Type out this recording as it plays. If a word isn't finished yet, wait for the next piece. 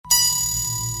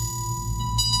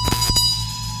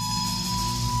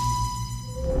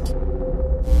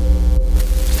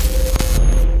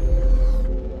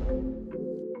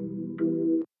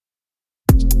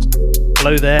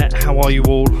Hello there, how are you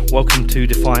all? Welcome to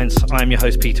Defiance. I am your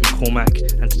host Peter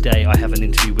McCormack, and today I have an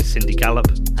interview with Cindy Gallop,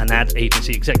 an ad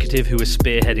agency executive who is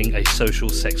spearheading a social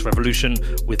sex revolution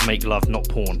with Make Love Not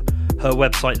Porn. Her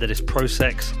website that is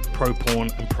pro-sex, pro-porn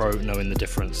and pro-knowing the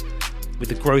difference. With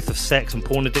the growth of sex and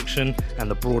porn addiction and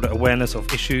the broader awareness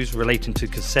of issues relating to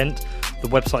consent, the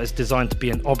website is designed to be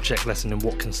an object lesson in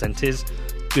what consent is,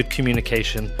 good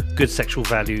communication, good sexual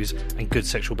values and good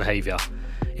sexual behaviour.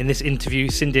 In this interview,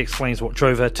 Cindy explains what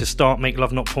drove her to start Make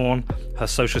Love Not Porn, her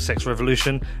social sex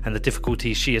revolution, and the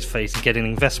difficulties she has faced in getting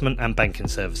investment and banking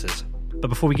services. But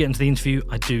before we get into the interview,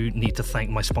 I do need to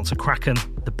thank my sponsor Kraken,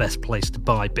 the best place to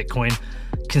buy Bitcoin.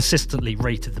 Consistently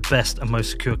rated the best and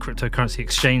most secure cryptocurrency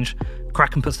exchange,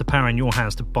 Kraken puts the power in your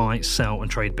hands to buy, sell, and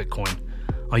trade Bitcoin.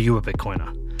 Are you a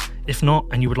Bitcoiner? If not,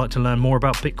 and you would like to learn more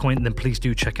about Bitcoin, then please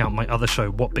do check out my other show,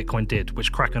 What Bitcoin Did,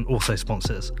 which Kraken also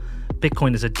sponsors.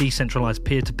 Bitcoin is a decentralized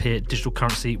peer-to-peer digital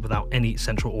currency without any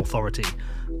central authority.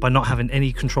 By not having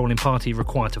any controlling party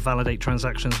required to validate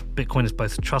transactions, Bitcoin is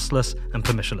both trustless and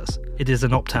permissionless. It is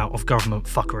an opt-out of government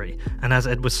fuckery. And as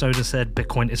Edward Snowden said,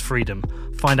 Bitcoin is freedom.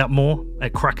 Find out more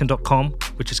at kraken.com,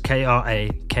 which is kraken.com.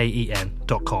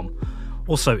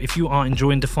 Also, if you are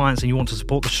enjoying Defiance and you want to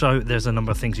support the show, there's a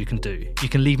number of things you can do. You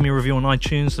can leave me a review on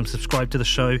iTunes and subscribe to the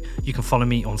show. You can follow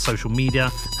me on social media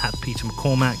at Peter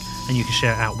McCormack, and you can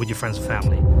share it out with your friends and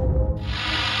family.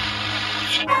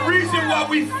 The reason why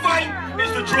we fight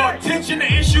is to draw attention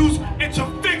to issues and to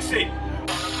fix it.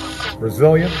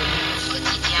 Resilient,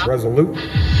 resolute,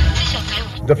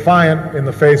 defiant in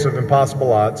the face of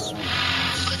impossible odds.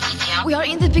 We are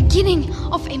in the beginning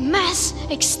of a mass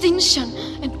extinction,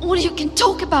 and all you can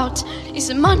talk about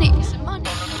is money.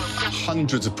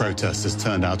 Hundreds of protesters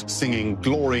turned out singing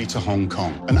Glory to Hong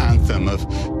Kong, an anthem of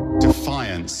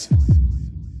defiance.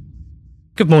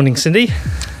 Good morning, Cindy.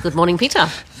 Good morning, Peter.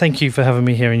 Thank you for having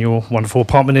me here in your wonderful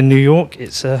apartment in New York.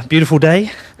 It's a beautiful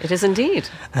day. It is indeed.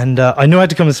 And I knew I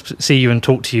had to come and see you and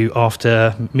talk to you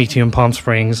after meeting you in Palm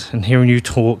Springs and hearing you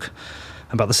talk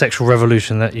about the sexual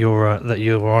revolution that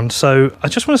you're on. So I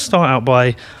just want to start out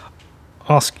by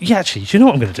asking, do you know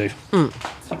what I'm going to do? I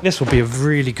think this will be a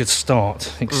really good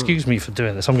start. Excuse me for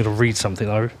doing this. I'm going to read something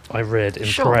I read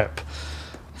in prep.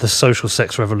 The social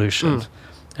sex revolution.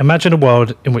 Imagine a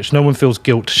world in which no one feels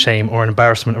guilt, shame, or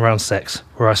embarrassment around sex,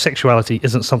 where our sexuality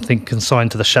isn't something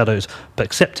consigned to the shadows, but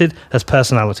accepted as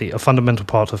personality, a fundamental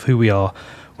part of who we are,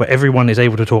 where everyone is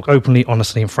able to talk openly,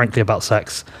 honestly, and frankly about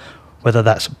sex, whether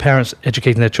that's parents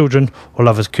educating their children or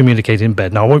lovers communicating in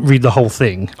bed. Now, I won't read the whole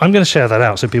thing. I'm going to share that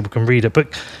out so people can read it,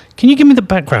 but can you give me the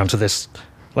background to this?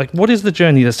 Like, what is the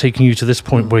journey that's taking you to this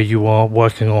point where you are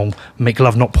working on Make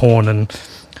Love Not Porn and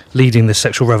leading this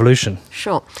sexual revolution?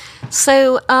 Sure.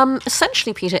 So,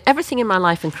 essentially, Peter, everything in my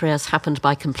life and career has happened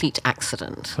by complete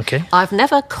accident. Okay. I've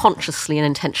never consciously and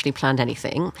intentionally planned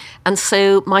anything, and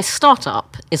so my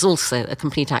startup is also a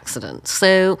complete accident.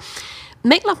 So,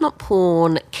 Make Love Not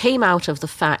Porn came out of the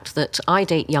fact that I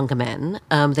date younger men.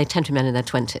 They tend to be men in their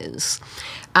 20s.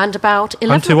 And about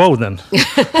 11... I'm too old then.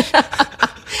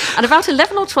 And about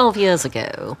 11 or 12 years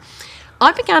ago,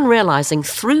 I began realising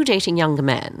through dating younger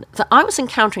men that I was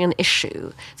encountering an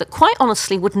issue that quite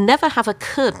honestly would never have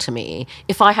occurred to me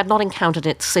if I had not encountered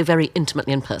it so very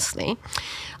intimately and personally.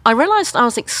 I realised I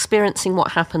was experiencing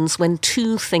what happens when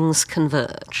two things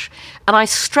converge. And I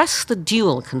stress the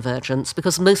dual convergence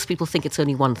because most people think it's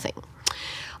only one thing.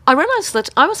 I realised that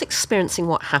I was experiencing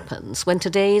what happens when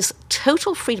today's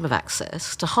total freedom of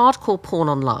access to hardcore porn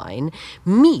online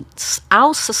meets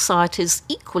our society's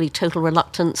equally total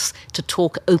reluctance to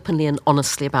talk openly and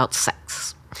honestly about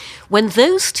sex. When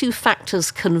those two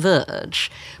factors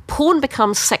converge, porn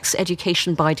becomes sex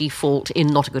education by default in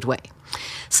not a good way.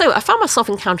 So I found myself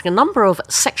encountering a number of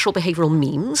sexual behavioural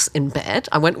memes in bed.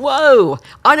 I went, whoa,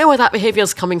 I know where that behaviour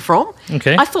is coming from.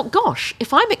 Okay. I thought, gosh,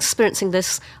 if I'm experiencing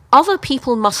this, other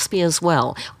people must be as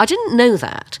well. I didn't know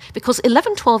that because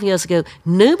 11, 12 years ago,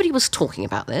 nobody was talking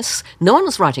about this. No one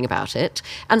was writing about it.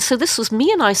 And so this was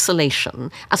me in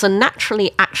isolation as a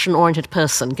naturally action-oriented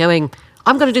person going,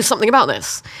 I'm going to do something about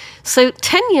this. So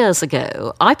 10 years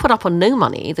ago, I put up on no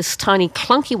money this tiny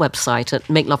clunky website at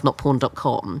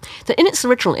makelovenotporn.com that in its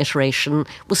original iteration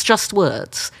was just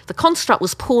words. The construct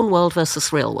was porn world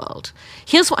versus real world.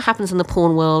 Here's what happens in the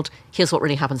porn world. Here's what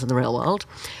really happens in the real world.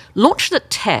 Launched at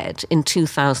TED in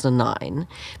 2009,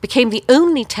 became the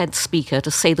only TED speaker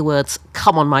to say the words,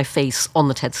 come on my face, on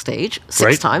the TED stage,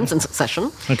 6 times in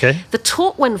succession. Okay. The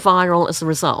talk went viral as a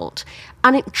result.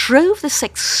 And it drove this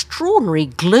extraordinary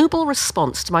global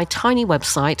response to my tiny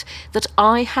website that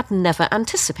I had never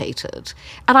anticipated.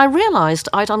 And I realized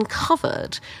I'd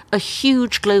uncovered a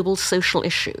huge global social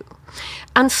issue.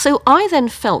 And so I then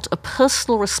felt a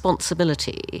personal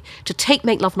responsibility to take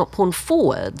Make Love Not Porn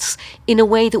forwards in a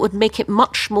way that would make it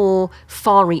much more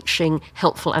far-reaching,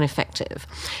 helpful and effective.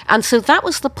 And so that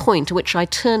was the point at which I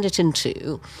turned it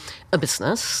into a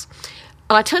business.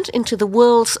 And I turned it into the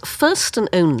world's first and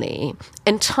only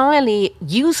entirely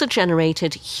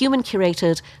user-generated,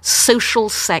 human-curated social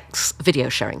sex video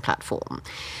sharing platform.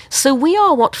 So we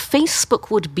are what Facebook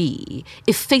would be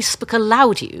if Facebook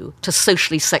allowed you to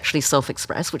socially, sexually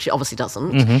self-express, which it obviously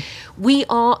doesn't. Mm-hmm. We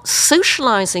are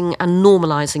socializing and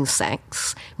normalizing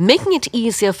sex, making it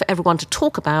easier for everyone to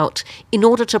talk about in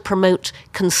order to promote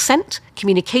consent,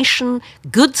 communication,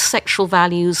 good sexual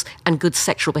values, and good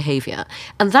sexual behavior.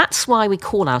 And that's why we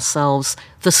call ourselves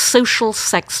the social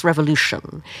sex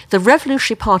revolution. The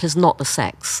revolutionary part is not the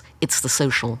sex, it's the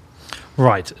social.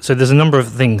 Right. So there's a number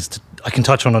of things I can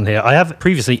touch on here. I have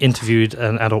previously interviewed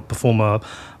an adult performer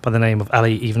by the name of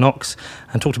Ali Eve Knox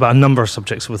and talked about a number of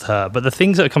subjects with her. But the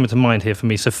things that are coming to mind here for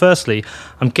me, so firstly,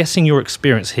 I'm guessing your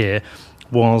experience here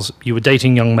was you were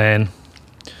dating young men,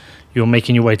 you were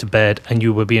making your way to bed, and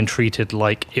you were being treated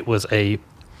like it was a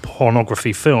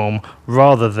pornography film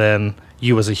rather than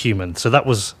you as a human. So that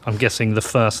was, I'm guessing, the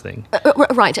first thing.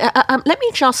 Right. Let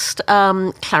me just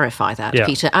clarify that,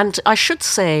 Peter. And I should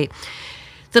say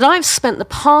that I've spent the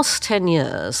past 10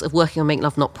 years of working on Make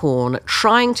Love Not Porn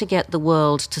trying to get the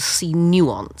world to see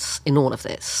nuance in all of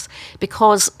this,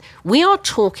 because we are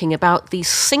talking about the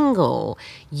single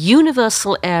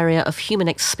universal area of human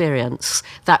experience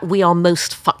that we are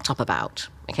most fucked up about.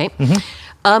 Okay?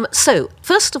 Mm-hmm. So,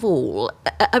 first of all,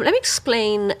 let me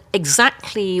explain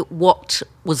exactly what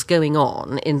was going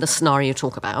on in the scenario you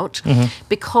talk about,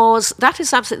 because that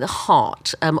is absolutely the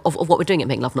heart of what we're doing at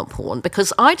Make Love Not Porn,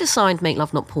 because I designed Make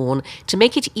Love Not Porn to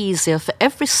make it easier for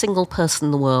every single person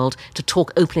in the world to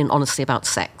talk openly and honestly about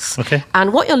sex. Okay.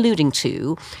 And what you're alluding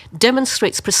to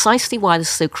demonstrates precisely why this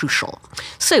is so crucial.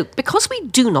 So, because we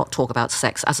do not talk about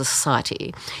sex as a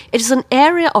society, it is an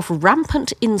area of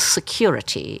rampant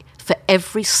insecurity for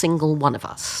every single one of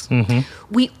us. Mm-hmm.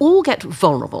 We all get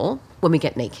vulnerable when we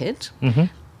get naked. Mm-hmm.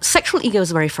 Sexual egos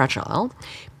are very fragile.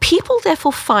 People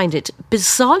therefore find it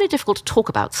bizarrely difficult to talk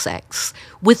about sex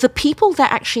with the people they're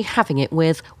actually having it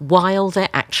with while they're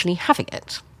actually having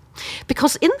it.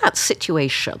 Because in that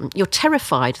situation, you're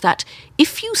terrified that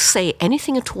if you say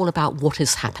anything at all about what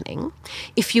is happening,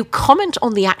 if you comment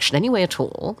on the action anyway at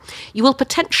all, you will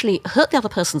potentially hurt the other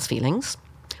person's feelings,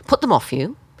 put them off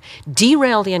you,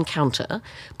 derail the encounter,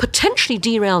 potentially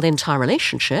derail the entire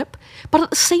relationship, but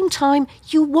at the same time,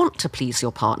 you want to please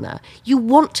your partner. You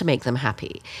want to make them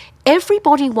happy.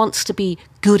 Everybody wants to be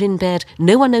good in bed.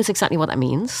 No one knows exactly what that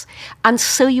means. And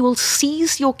so you will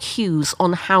seize your cues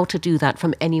on how to do that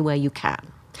from anywhere you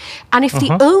can. And if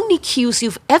the only cues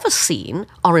you've ever seen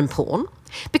are in porn,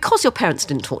 because your parents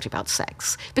didn't talk to you about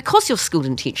sex, because your school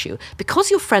didn't teach you,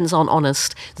 because your friends aren't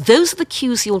honest, those are the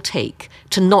cues you'll take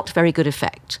to not very good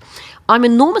effect. I'm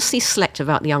enormously selective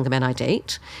about the younger men I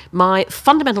date. My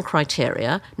fundamental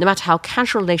criteria, no matter how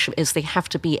casual a relationship is, they have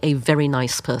to be a very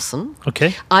nice person.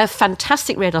 Okay. I have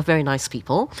fantastic radar of very nice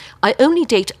people. I only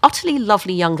date utterly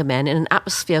lovely younger men in an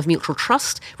atmosphere of mutual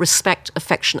trust, respect,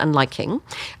 affection, and liking.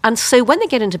 And so when they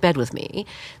get into bed with me,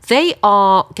 they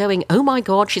are going, oh my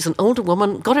God, she's an older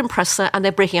woman, got to impress her, and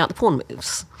they're breaking out the porn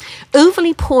moves.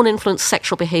 Overly porn-influenced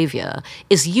sexual behavior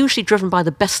is usually driven by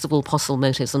the best of all possible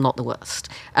motives and not the worst.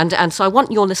 And so I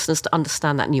want your listeners to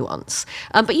understand that nuance.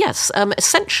 But yes,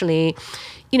 essentially,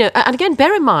 you know, and again,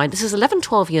 bear in mind, this is 11,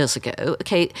 12 years ago.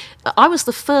 Okay, I was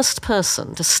the first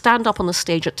person to stand up on the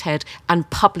stage at TED and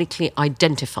publicly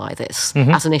identify this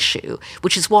as an issue,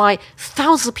 which is why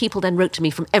thousands of people then wrote to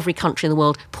me from every country in the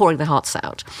world, pouring their hearts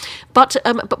out. But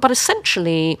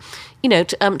essentially, you know,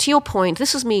 to your point,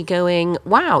 this is me going,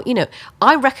 wow, you know,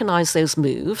 I recognize those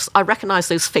moves. I recognize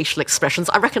those facial expressions.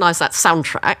 I recognize that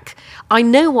soundtrack. I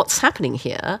know what's happening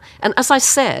here. And as I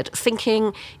said,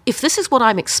 thinking, if this is what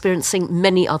I'm experiencing,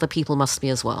 many other people must be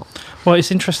as well. Well,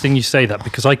 it's interesting you say that,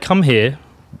 because I come here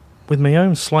with my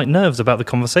own slight nerves about the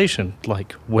conversation.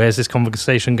 Like, where's this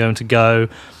conversation going to go?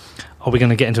 Are we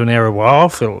going to get into an area where I'll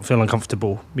feel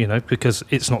uncomfortable, you know, because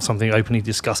it's not something openly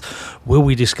discussed? Will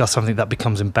we discuss something that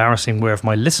becomes embarrassing where if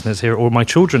my listeners hear it or my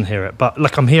children hear it? But,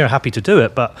 like, I'm here happy to do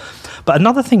it. But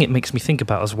another thing it makes me think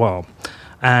about as well,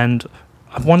 and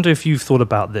I wonder if you've thought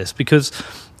about this, because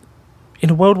in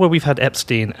a world where we've had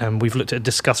Epstein and we've looked at a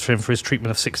disgust for him for his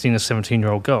treatment of 16 and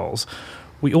 17-year-old girls,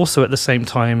 we also, at the same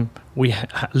time, we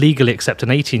legally accept an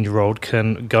 18-year-old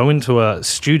can go into a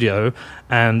studio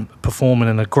and perform in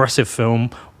an aggressive film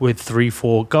with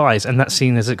 3-4 guys, and that's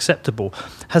seen as acceptable.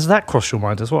 Has that crossed your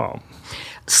mind as well?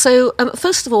 So,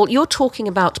 first of all, you're talking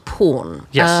about porn,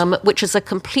 yes. Which is a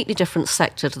completely different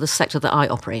sector to the sector that I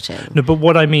operate in. No, but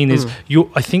what I mean is,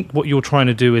 I think what you're trying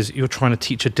to do is you're trying to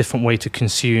teach a different way to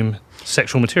consume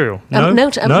sexual material. No, no,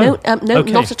 okay.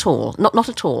 not at all. Not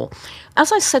at all.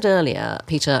 As I said earlier,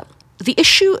 Peter, the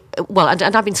issue, well, and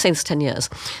I've been saying this 10 years,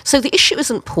 so the issue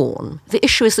isn't porn. The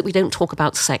issue is that we don't talk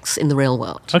about sex in the real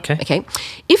world. Okay?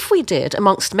 If we did,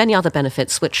 amongst many other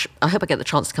benefits, which I hope I get the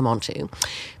chance to come on to,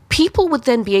 people would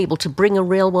then be able to bring a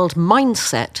real-world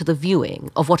mindset to the viewing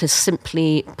of what is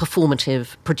simply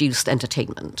performative, produced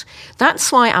entertainment.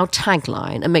 That's why our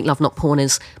tagline at Make Love Not Porn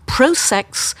is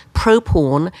pro-sex,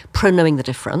 pro-porn, pro-knowing the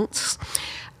difference.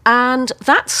 And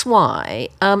that's why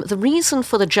the reason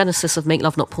for the genesis of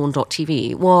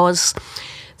MakeLoveNotPorn.tv was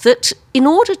that in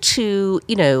order to,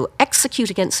 execute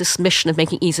against this mission of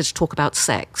making it easier to talk about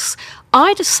sex,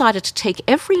 I decided to take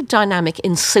every dynamic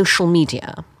in social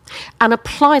media and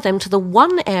apply them to the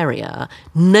one area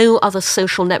no other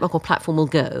social network or platform will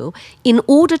go in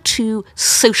order to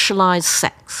socialize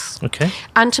sex. Okay.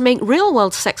 And to make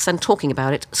real-world sex and talking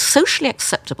about it socially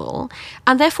acceptable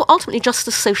and therefore ultimately just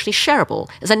as socially shareable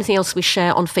as anything else we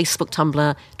share on Facebook,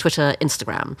 Tumblr, Twitter,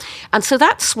 Instagram. And so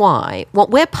that's why what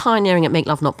we're pioneering at Make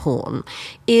Love Not Porn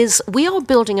is we are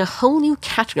building a whole new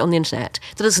category on the internet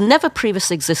that has never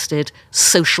previously existed,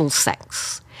 social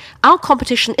sex. Our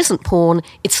competition isn't porn,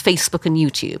 it's Facebook and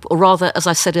YouTube. Or rather, as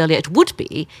I said earlier, it would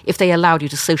be if they allowed you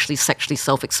to socially, sexually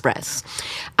self-express.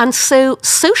 And so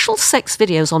social sex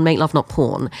videos on Make Love Not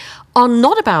Porn are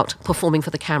not about performing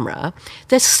for the camera.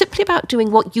 They're simply about doing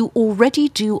what you already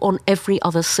do on every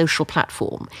other social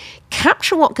platform.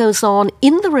 Capture what goes on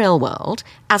in the real world,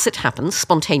 as it happens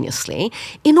spontaneously,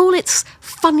 in all its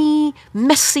funny,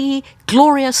 messy,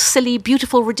 glorious, silly,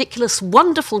 beautiful, ridiculous,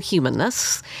 wonderful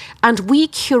humanness, and we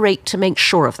curate to make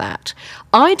sure of that.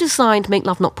 I designed Make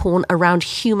Love Not Porn around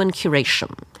human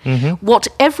curation. Mm-hmm. What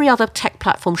every other tech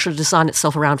platform should have designed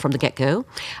itself around from the get-go.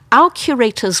 Our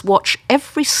curators watch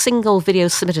every single video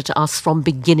submitted to us from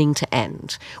beginning to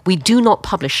end. We do not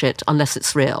publish it unless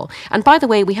it's real. And by the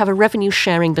way, we have a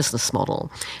revenue-sharing business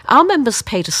model. Our members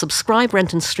pay to subscribe,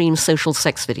 rent, and stream social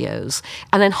sex videos,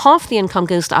 and then half the income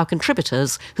goes to our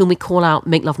contributors, whom we call out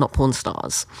Make Love Not Porn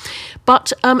stars.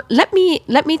 But let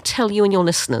me tell you and your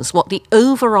listeners what the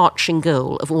overarching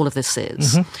goal of all of this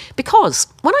is. Mm-hmm. Because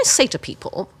when I say to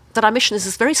people that our mission is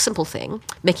this very simple thing,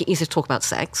 make it easy to talk about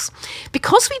sex,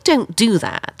 because we don't do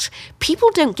that,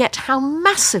 people don't get how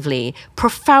massively,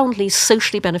 profoundly,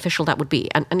 socially beneficial that would be.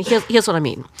 And here's what I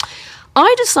mean.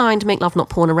 I designed Make Love Not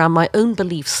Porn around my own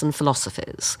beliefs and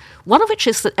philosophies, one of which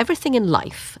is that everything in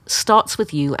life starts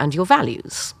with you and your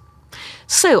values.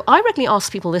 So I regularly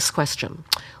ask people this question: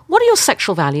 what are your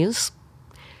sexual values?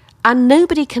 And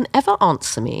nobody can ever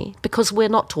answer me because we're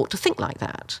not taught to think like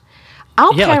that.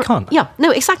 I can't. Yeah,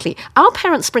 no, exactly. Our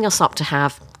parents bring us up to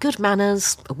have good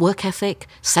manners, a work ethic,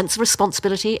 sense of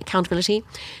responsibility, accountability.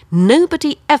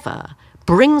 Nobody ever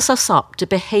brings us up to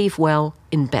behave well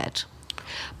in bed.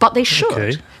 But they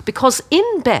should, because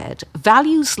in bed,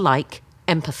 values like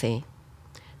empathy,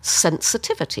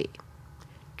 sensitivity,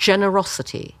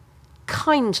 generosity,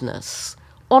 kindness,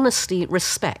 honesty,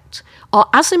 respect are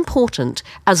as important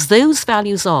as those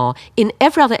values are in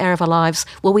every other area of our lives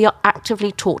where we are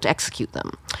actively taught to execute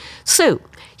them. So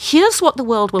here's what the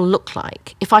world will look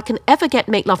like if I can ever get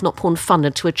Make Love Not Porn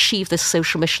funded to achieve this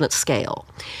social mission at scale.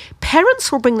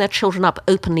 Parents will bring their children up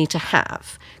openly to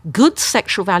have good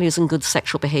sexual values and good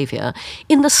sexual behavior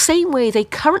in the same way they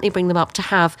currently bring them up to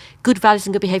have good values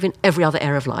and good behavior in every other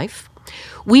area of life.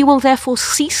 We will therefore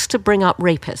cease to bring up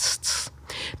rapists,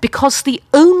 because the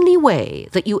only way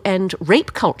that you end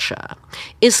rape culture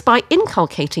is by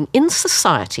inculcating in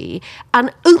society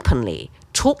an openly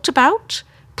talked about,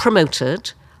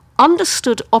 promoted,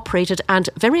 understood, operated, and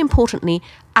very importantly,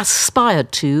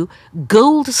 aspired to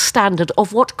gold standard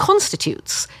of what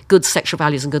constitutes good sexual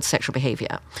values and good sexual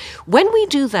behavior. When we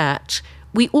do that,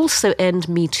 we also end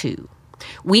Me Too.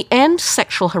 We end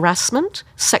sexual harassment,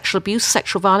 sexual abuse,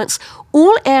 sexual violence,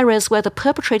 all areas where the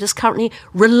perpetrators currently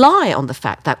rely on the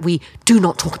fact that we do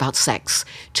not talk about sex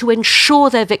to ensure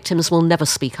their victims will never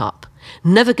speak up,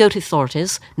 never go to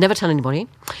authorities, never tell anybody.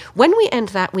 When we end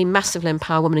that, we massively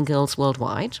empower women and girls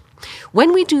worldwide.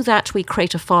 When we do that, we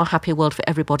create a far happier world for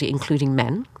everybody, including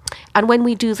men. And when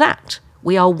we do that,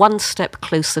 we are one step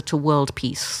closer to world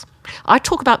peace. I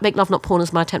talk about Make Love Not Porn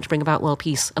as my attempt to bring about world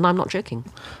peace, and I'm not joking.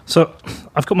 So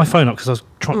I've got my phone up because I was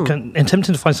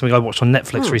attempting to find something I watched on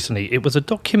Netflix recently. It was a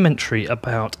documentary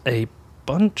about a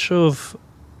bunch of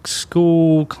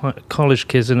school, college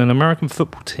kids in an American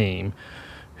football team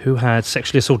who had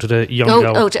sexually assaulted a young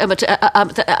girl.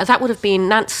 That would have been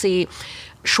Nancy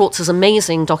Schwartz's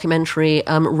amazing documentary,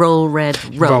 Roll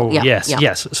Red Roll.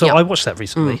 Yes. So I watched that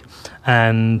recently,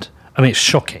 and I mean, it's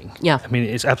shocking. Yeah. I mean,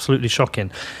 it's absolutely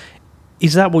shocking.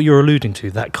 Is that what you're alluding to,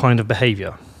 that kind of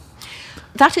behaviour?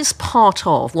 That is part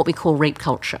of what we call rape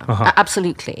culture,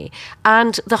 absolutely.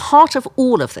 And the heart of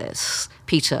all of this,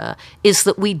 Peter, is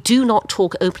that we do not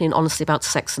talk openly and honestly about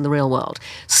sex in the real world.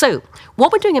 So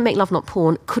what we're doing in Make Love Not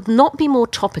Porn could not be more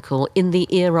topical in the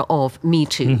era of Me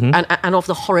Too and of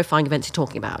the horrifying events you're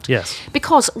talking about. Yes.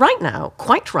 Because right now,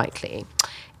 quite rightly,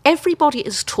 everybody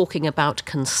is talking about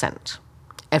consent.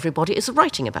 Everybody is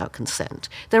writing about consent.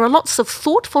 There are lots of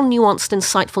thoughtful, nuanced,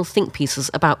 insightful think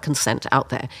pieces about consent out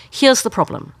there. Here's the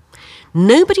problem.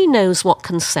 Nobody knows what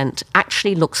consent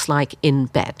actually looks like in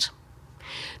bed.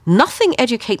 Nothing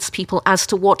educates people as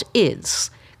to what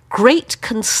is great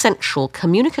consensual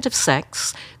communicative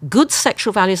sex, good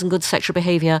sexual values and good sexual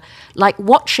behavior, like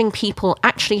watching people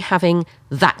actually having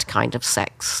that kind of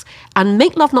sex. And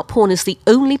Make Love Not Porn is the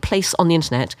only place on the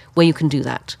internet where you can do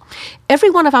that. Every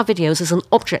one of our videos is an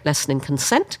object lesson in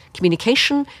consent,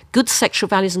 communication, good sexual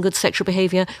values and good sexual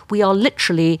behavior. We are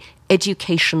literally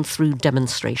education through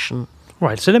demonstration.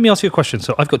 Right, so let me ask you a question.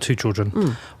 So I've got 2 children.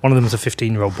 One of them is a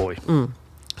 15-year-old boy.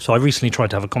 So I recently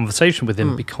tried to have a conversation with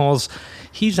him because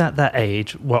he's at that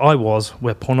age where I was,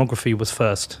 where pornography was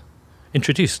first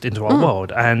introduced into our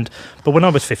world. But when I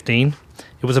was 15,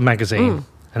 it was a magazine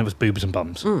and it was boobs and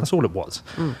bums. That's all it was.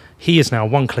 He is now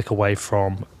one click away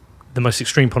from the most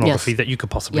extreme pornography that you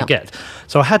could possibly get.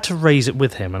 So I had to raise it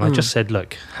with him, and I just said,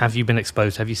 look, have you been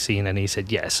exposed? Have you seen any? He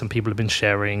said, yes, and people have been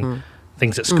sharing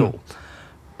things at school.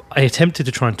 I attempted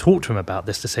to try and talk to him about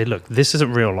this, to say, look, this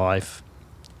isn't real life.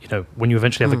 You know, when you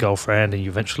eventually have a girlfriend and you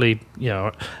eventually, you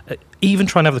know, even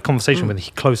trying to have the conversation with him,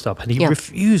 he closed up and he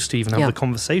refused to even have the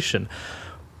conversation.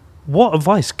 What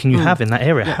advice can you have in that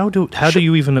area? How do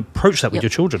you even approach that with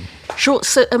your children? Sure.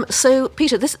 So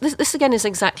Peter, this again is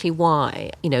exactly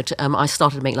why I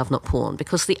started to Make Love Not Porn,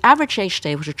 because the average age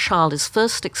today which a child is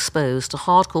first exposed to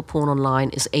hardcore porn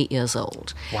online is 8 years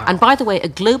old. Wow. And by the way, a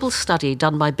global study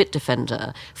done by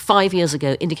Bitdefender 5 years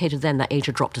ago indicated then that age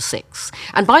had dropped to 6.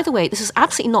 And by the way, this is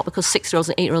absolutely not because 6-year-olds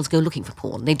and 8-year-olds go looking for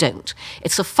porn. They don't.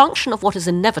 It's a function of what is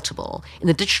inevitable in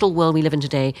the digital world we live in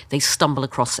today. They stumble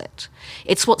across it.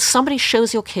 It's what somebody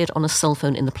shows your kid on a cell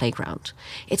phone in the playground.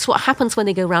 It's what happens when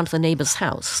they go round to the neighbour's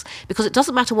house, because it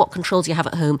doesn't matter what controls you have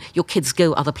at home, your kids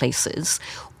go other places.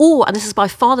 Or, and this is by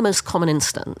far the most common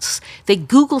instance, they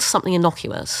Google something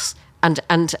innocuous and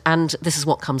this is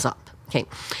what comes up. Okay,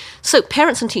 so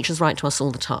parents and teachers write to us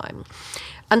all the time.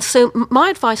 And so my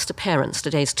advice to parents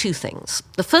today is 2 things.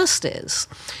 The first is,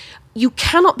 you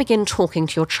cannot begin talking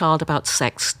to your child about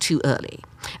sex too early.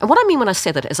 And what I mean when I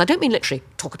say that is, I don't mean literally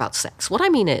talk about sex. What I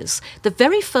mean is, the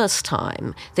very first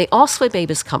time they ask where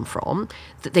babies come from,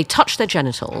 that they touch their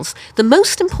genitals, the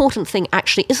most important thing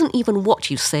actually isn't even what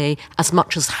you say as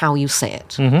much as how you say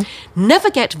it.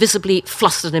 Never get visibly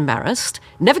flustered and embarrassed.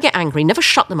 Never get angry. Never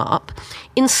shut them up.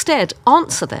 Instead,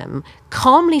 answer them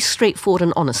calmly, straightforward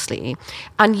and honestly,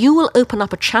 and you will open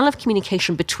up a channel of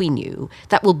communication between you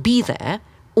that will be there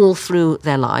all through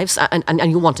their lives, and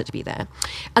you want it to be there.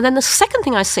 And then the second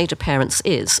thing I say to parents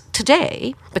is,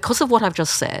 today, because of what I've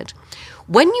just said,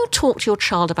 when you talk to your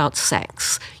child about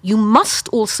sex, you must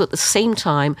also at the same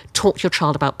time talk to your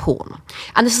child about porn.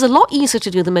 And this is a lot easier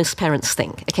to do than most parents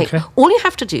think. Okay. All you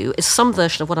have to do is some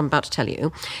version of what I'm about to tell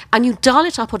you, and you dial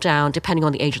it up or down depending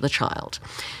on the age of the child.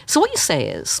 So what you say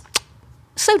is,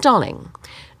 so darling,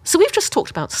 so we've just talked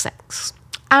about sex.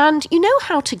 And you know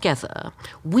how together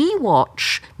we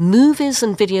watch movies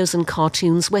and videos and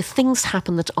cartoons where things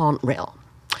happen that aren't real?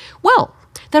 Well,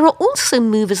 there are also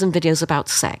movies and videos about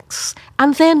sex,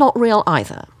 and they're not real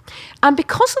either. And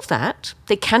because of that,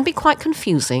 they can be quite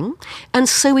confusing, and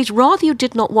so we'd rather you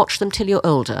did not watch them till you're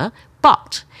older.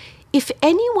 But if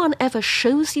anyone ever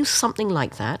shows you something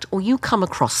like that, or you come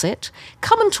across it,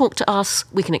 come and talk to us,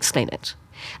 we can explain it.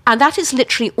 And that is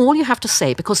literally all you have to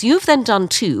say, because you've then done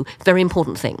 2 very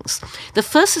important things. The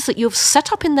first is that you've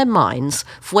set up in their minds,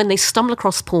 for when they stumble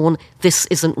across porn, this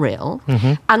isn't real.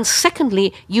 And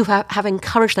secondly, you have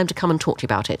encouraged them to come and talk to you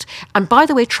about it. And by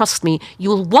the way, trust me, you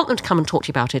will want them to come and talk to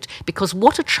you about it, because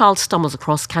what a child stumbles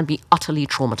across can be utterly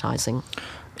traumatizing.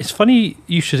 It's funny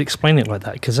you should explain it like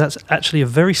that, because that's actually a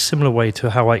very similar way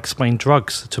to how I explain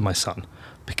drugs to my son.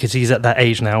 because he's at that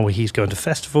age now where he's going to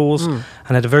festivals, and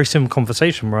had a very similar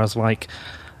conversation where I was like,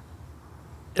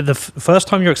 the first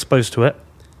time you're exposed to it,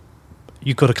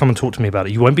 you've got to come and talk to me about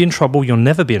it. You won't be in trouble. You'll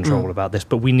never be in trouble about this,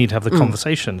 but we need to have the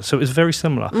conversation. So it was very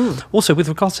similar. Also, with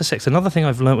regards to sex, another thing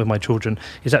I've learned with my children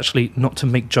is actually not to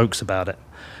make jokes about it.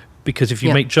 Because if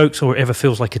you make jokes or it ever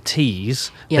feels like a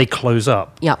tease, they close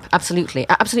up. Yep, absolutely.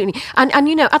 Absolutely. And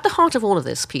you know, at the heart of all of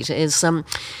this, Peter, is...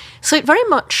 so it very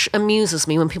much amuses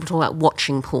me when people talk about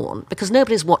watching porn, because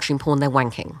nobody's watching porn, they're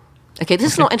wanking. Okay,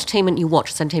 this is not entertainment you watch,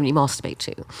 it's entertainment you masturbate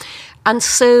to. And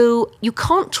so you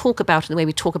can't talk about it the way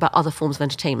we talk about other forms of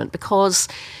entertainment, because,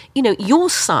 you know, your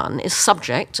son is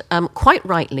subject, quite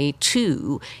rightly,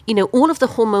 to, you know, all of the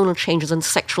hormonal changes and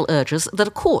sexual urges that,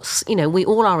 of course, you know, we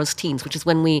all are as teens, which is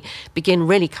when we begin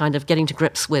really kind of getting to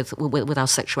grips with our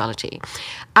sexuality.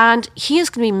 And he is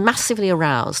going to be massively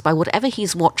aroused by whatever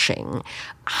he's watching,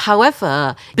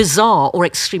 however bizarre or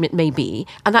extreme it may be,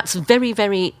 and that's very,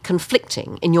 very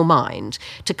conflicting in your mind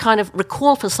to kind of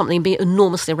recall for something and be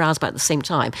enormously aroused by it at the same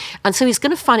time. And so he's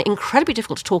going to find it incredibly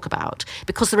difficult to talk about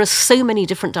because there are so many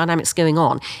different dynamics going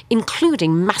on,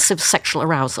 including massive sexual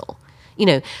arousal. You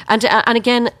know, and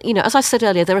again, you know, as I said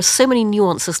earlier, there are so many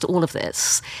nuances to all of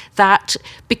this that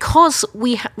because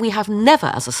we have never,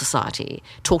 as a society,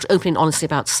 talked openly and honestly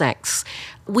about sex,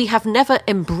 we have never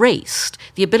embraced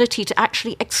the ability to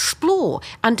actually explore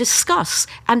and discuss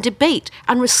and debate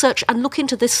and research and look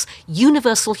into this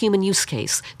universal human use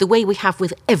case the way we have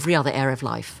with every other area of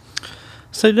life.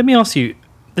 So let me ask you,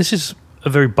 this is a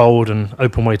very bold and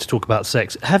open way to talk about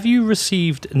sex. Have you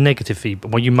received negative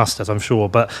feedback? Well, you must have, I'm sure,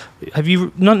 but have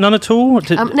you none at all?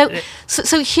 No.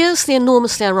 So here's the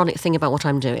enormously ironic thing about what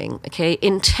I'm doing. Okay,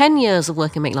 in 10 years of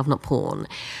working Make Love Not Porn,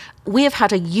 we have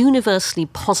had a universally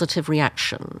positive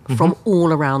reaction from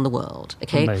all around the world.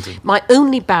 Okay, amazing. My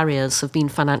only barriers have been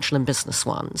financial and business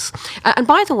ones. And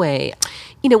by the way,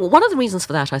 you know, one of the reasons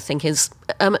for that, I think, is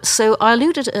so I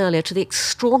alluded earlier to the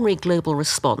extraordinary global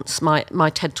response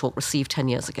my TED Talk received 10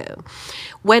 years ago,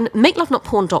 when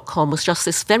MakeLoveNotPorn.com was just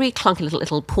this very clunky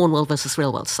little porn world versus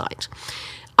real world site.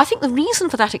 I think the reason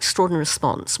for that extraordinary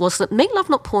response was that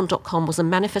MakeLoveNotPorn.com was a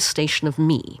manifestation of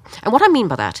me. And what I mean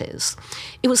by that is,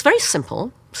 it was very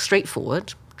simple,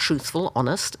 straightforward, truthful,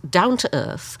 honest, down to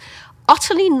earth,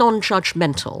 utterly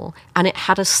non-judgmental, and it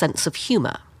had a sense of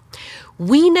humour.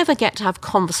 We never get to have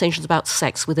conversations about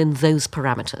sex within those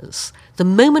parameters. The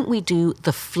moment we do,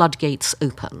 the floodgates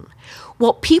open.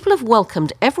 What people have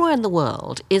welcomed everywhere in the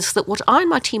world is that what I and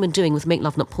my team are doing with Make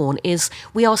Love Not Porn is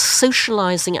we are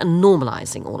socializing and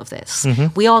normalizing all of this.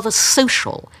 We are the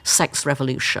social sex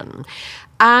revolution.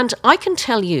 And I can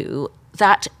tell you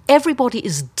that everybody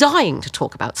is dying to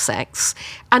talk about sex,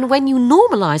 and when you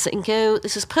normalize it and go,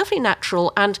 this is perfectly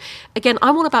natural, and again,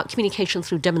 I'm all about communication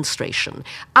through demonstration.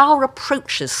 Our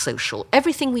approach is social.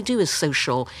 Everything we do is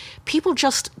social. People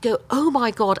just go, oh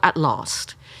my God, at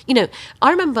last. You know, I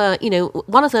remember, you know,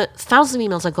 one of the thousands of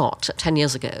emails I got 10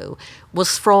 years ago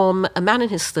was from a man in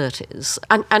his 30s,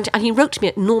 and he wrote to me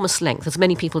at enormous length, as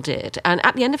many people did, and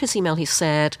at the end of his email he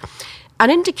said, an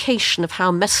indication of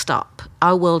how messed up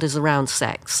our world is around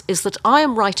sex is that I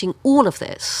am writing all of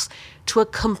this to a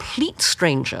complete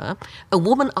stranger, a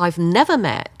woman I've never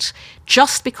met,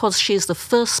 just because she is the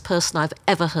first person I've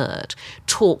ever heard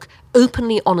talk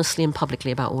openly, honestly, and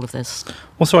publicly about all of this.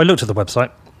 Well, so I looked at the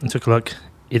website and took a look.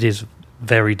 It is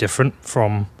very different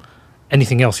from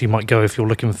anything else you might go if you're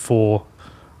looking for,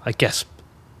 I guess,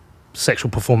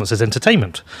 sexual performance as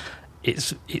entertainment.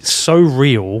 It's so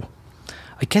real.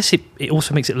 I guess it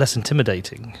also makes it less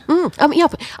intimidating. Yeah,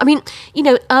 I mean, you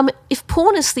know, if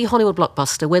porn is the Hollywood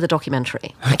blockbuster, we're the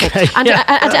documentary. Okay. And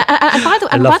by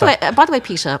the way,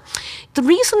 Peter, the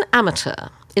reason amateur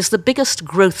is the biggest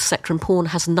growth sector in porn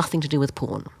has nothing to do with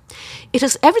porn. It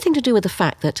has everything to do with the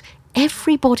fact that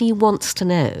everybody wants to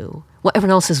know what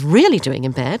everyone else is really doing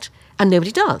in bed, and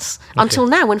nobody does. Okay. Until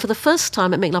now, when for the first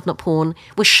time at Make Love Not Porn,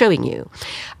 we're showing you.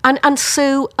 And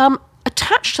so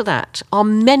attached to that are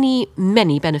many,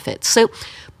 many benefits. So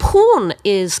porn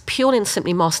is purely and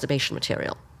simply masturbation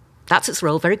material. That's its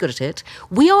role, very good at it.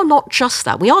 We are not just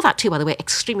that. We are that too, by the way,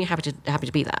 extremely happy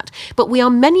to be that. But we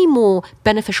are many more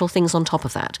beneficial things on top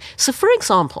of that. So for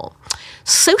example,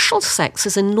 social sex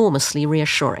is enormously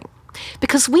reassuring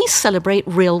because we celebrate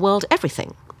real-world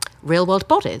everything. Real-world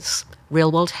bodies,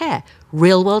 real-world hair,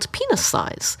 real-world penis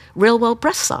size, real-world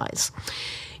breast size.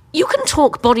 You can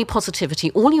talk body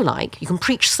positivity all you like. You can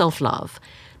preach self-love.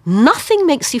 Nothing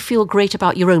makes you feel great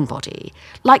about your own body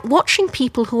like watching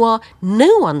people who are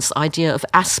no one's idea of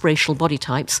aspirational body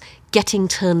types getting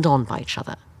turned on by each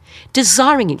other.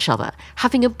 desiring each other,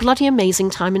 having a bloody amazing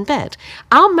time in bed.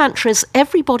 Our mantra is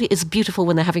everybody is beautiful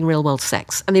when they're having real-world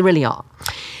sex, and they really are.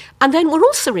 And then we're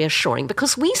also reassuring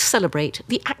because we celebrate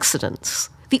the accidents,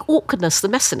 the awkwardness, the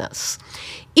messiness.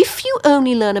 If you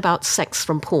only learn about sex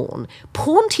from porn,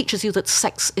 porn teaches you that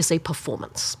sex is a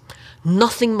performance.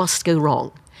 Nothing must go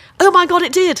wrong. Oh my God,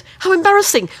 it did. How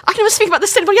embarrassing. I can never speak about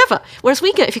this to anybody ever. Whereas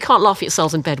we go, if you can't laugh at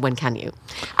yourselves in bed, when can you?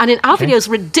 And in our videos,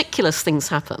 ridiculous things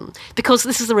happen because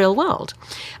this is the real world.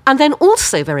 And then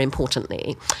also, very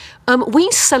importantly, we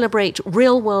celebrate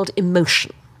real world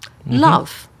emotion,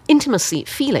 love, intimacy,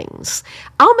 feelings.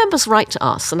 Our members write to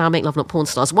us, and our Make Love Not Porn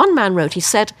stars. One man wrote, he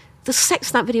said, the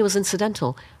sex in that video was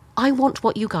incidental. I want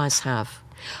what you guys have.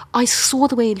 I saw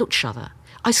the way you looked at each other.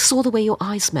 I saw the way your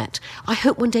eyes met. I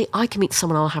hope one day I can meet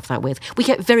someone I'll have that with. We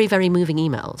get very, very moving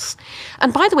emails.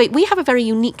 And by the way, we have a very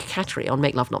unique category on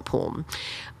Make Love Not Porn,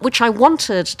 which I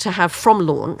wanted to have from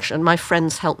launch, and my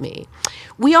friends helped me.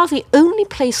 We are the only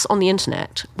place on the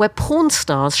internet where porn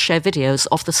stars share videos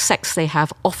of the sex they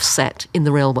have offset in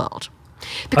the real world.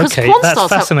 Because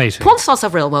porn stars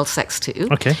have real-world sex too,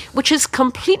 which is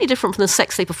completely different from the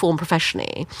sex they perform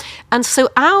professionally. And so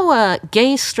our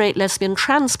gay, straight, lesbian,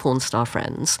 trans porn star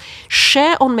friends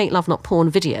share on Make Love Not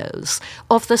Porn videos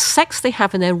of the sex they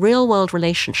have in their real-world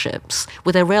relationships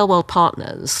with their real-world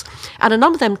partners. And a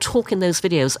number of them talk in those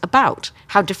videos about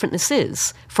how different this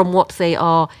is from what they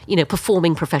are,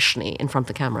 performing professionally in front of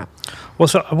the camera. Well,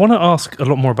 so I want to ask a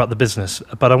lot more about the business,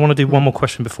 but I want to do one more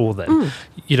question before then.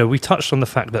 We touched on the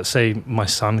fact that, say, my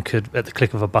son could, at the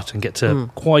click of a button, get to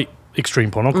quite extreme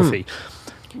pornography.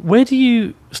 Where do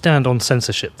you stand on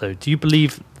censorship, though? Do you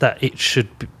believe that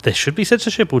there should be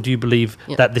censorship, or do you believe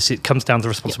that it comes down to the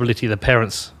responsibility of the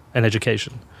parents and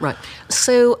education? Right.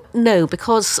 So, no,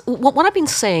 because what I've been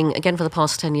saying, again, for the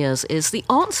past 10 years is the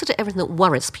answer to everything that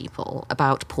worries people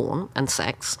about porn and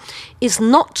sex is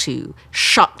not to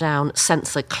shut down,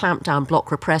 censor, clamp down,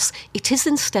 block, repress. It is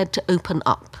instead to open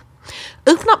up.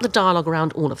 Open up the dialogue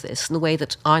around all of this in the way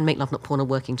that I and Make Love Not Porn are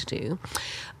working to do.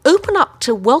 Open up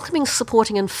to welcoming,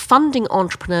 supporting and funding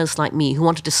entrepreneurs like me who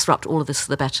want to disrupt all of this for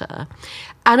the better.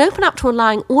 And open up to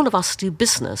allowing all of us to do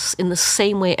business in the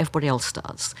same way everybody else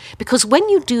does. Because when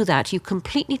you do that, you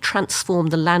completely transform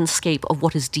the landscape of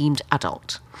what is deemed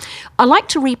adult. I like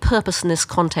to repurpose in this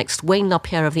context Wayne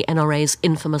LaPierre of the NRA's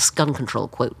infamous gun control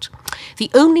quote. The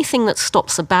only thing that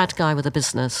stops a bad guy with a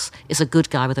business is a good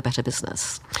guy with a better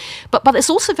business. But there's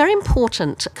also a very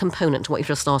important component to what you've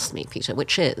just asked me, Peter,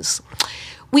 which is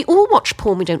we all watch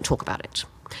porn, we don't talk about it.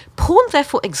 Porn,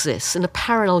 therefore, exists in a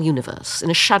parallel universe,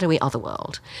 in a shadowy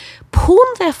otherworld. Porn,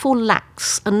 therefore,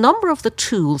 lacks a number of the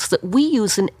tools that we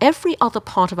use in every other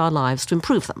part of our lives to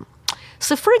improve them.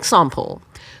 So, for example,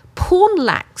 porn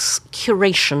lacks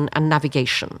curation and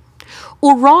navigation.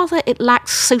 Or rather, it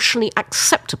lacks socially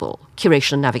acceptable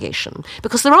curation and navigation.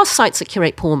 Because there are sites that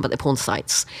curate porn, but they're porn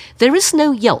sites. There is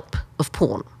no Yelp of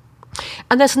porn.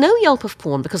 And there's no Yelp of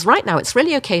porn because right now it's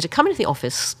really okay to come into the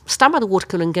office, stand by the water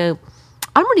cooler and go,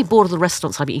 I'm really bored of the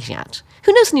restaurants I'll be eating at.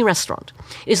 Who knows a new restaurant?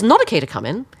 It is not okay to come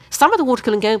in, stand by the water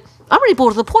cooler and go, I'm really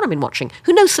bored of the porn I've been watching.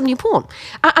 Who knows some new porn?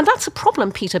 And that's a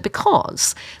problem, Peter,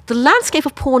 because the landscape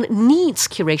of porn needs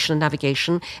curation and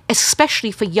navigation,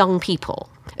 especially for young people.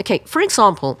 Okay, for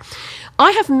example,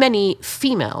 I have many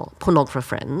female pornographer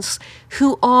friends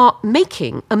who are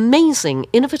making amazing,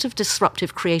 innovative,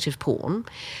 disruptive, creative porn.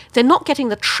 They're not getting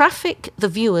the traffic, the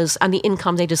viewers, and the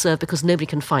income they deserve because nobody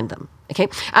can find them. Okay,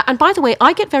 and by the way,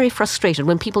 I get very frustrated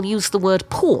when people use the word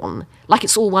porn like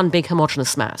it's all one big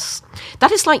homogenous mass.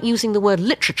 That is like using the word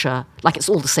literature like it's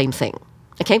all the same thing.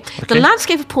 Okay? The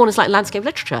landscape of porn is like landscape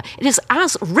literature. It is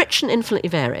as rich and infinitely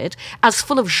varied, as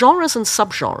full of genres and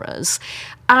subgenres,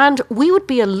 and we would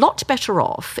be a lot better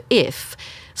off if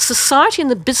society and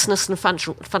the business and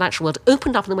financial world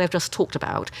opened up in the way I've just talked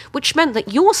about, which meant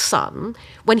that your son,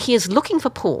 when he is looking for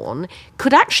porn,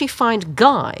 could actually find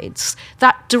guides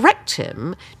that direct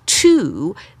him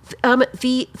to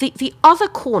the other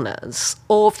corners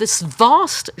of this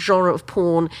vast genre of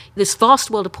porn, this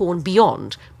vast world of porn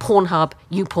beyond Pornhub,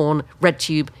 YouPorn,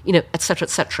 RedTube, et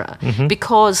cetera,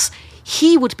 because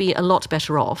he would be a lot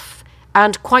better off.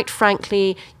 And quite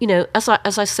frankly, as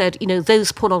I said,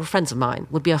 those pornographer friends of mine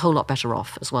would be a whole lot better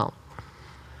off as well.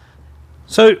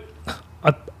 So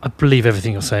I believe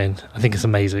everything you're saying. I think it's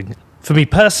amazing. For me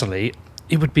personally,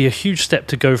 it would be a huge step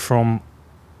to go from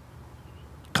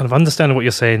kind of understanding what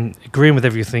you're saying, agreeing with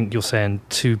everything you're saying,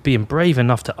 to being brave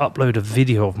enough to upload a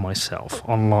video of myself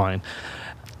online.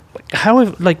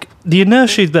 However, like the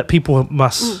inertia that people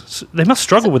must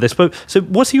struggle with this. But so,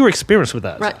 what's your experience with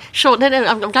that? Right, sure. No,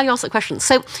 I'm glad you asked that question.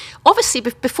 So, obviously,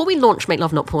 before we launched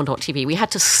MakeLoveNotPorn.tv, we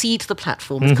had to seed the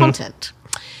platform with content.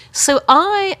 So,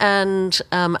 I and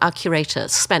our curator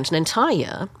spent an entire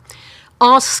year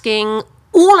asking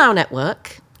all our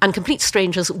network and complete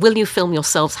strangers, will you film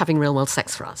yourselves having real-world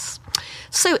sex for us?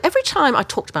 So, every time I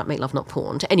talked about Make Love Not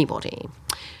Porn to anybody,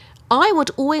 I would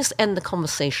always end the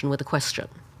conversation with a question.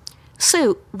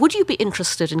 So, would you be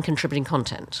interested in contributing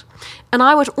content? And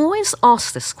I would always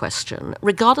ask this question,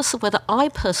 regardless of whether I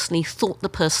personally thought the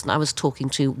person I was talking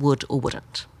to would or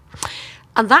wouldn't.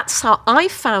 And that's how I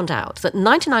found out that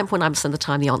 99.9% of the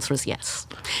time the answer is yes.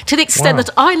 To the extent that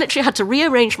I literally had to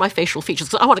rearrange my facial features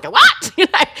because I want to go,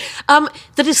 what?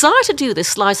 The desire to do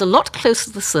this lies a lot closer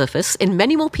to the surface in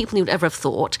many more people than you'd ever have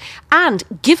thought. And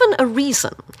given a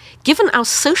reason, given our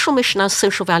social mission, our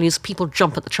social values, people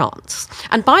jump at the chance.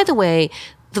 And by the way,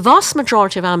 the vast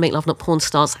majority of our Make Love Not Porn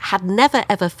stars had never,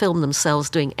 ever filmed themselves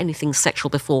doing anything sexual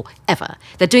before, ever.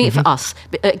 They're doing it for us,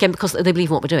 again, because they believe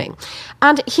in what we're doing.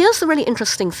 And here's the really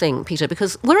interesting thing, Peter,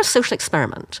 because we're a social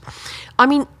experiment. I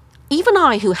mean, even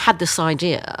I, who had this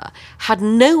idea, had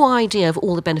no idea of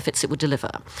all the benefits it would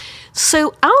deliver.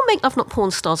 So our Make Love Not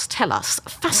Porn stars tell us,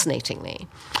 fascinatingly,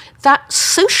 that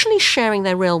socially sharing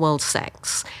their real-world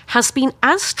sex has been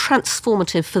as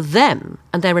transformative for them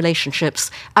and their relationships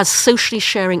as socially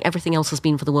sharing everything else has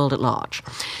been for the world at large.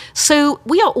 So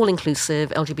we are all-inclusive,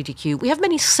 LGBTQ. We have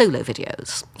many solo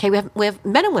videos. Okay, we have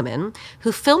men and women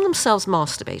who film themselves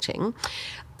masturbating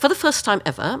for the first time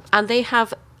ever, and they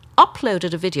have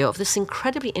uploaded a video of this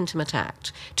incredibly intimate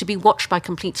act to be watched by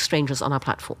complete strangers on our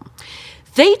platform.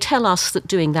 They tell us that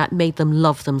doing that made them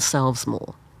love themselves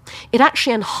more. It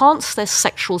actually enhanced their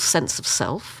sexual sense of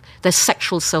self, their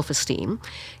sexual self-esteem.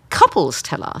 Couples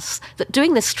tell us that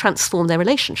doing this transformed their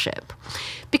relationship.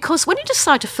 Because when you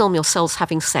decide to film yourselves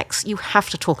having sex, you have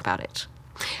to talk about it.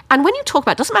 And when you talk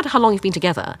about it, doesn't matter how long you've been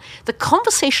together, the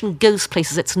conversation goes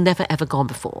places it's never, ever gone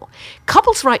before.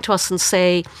 Couples write to us and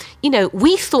say,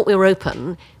 we thought we were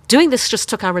open. Doing this just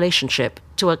took our relationship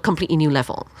to a completely new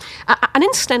level. And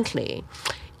incidentally,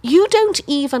 you don't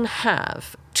even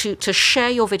have to share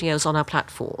your videos on our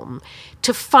platform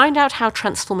to find out how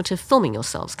transformative filming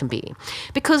yourselves can be.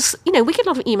 Because, we get a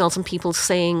lot of emails from people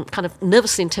saying kind of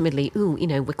nervously and timidly,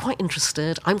 we're quite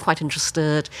interested, I'm quite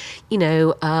interested,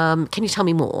 can you tell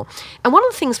me more? And one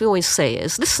of the things we always say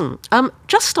is, listen,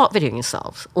 just start videoing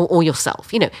yourself or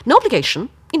yourself, no obligation.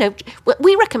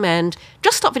 We recommend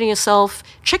just start videoing yourself,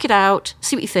 check it out,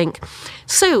 see what you think.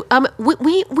 So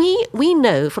we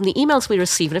know from the emails we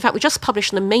receive, and in fact, we just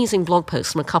published an amazing blog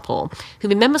post from a couple who've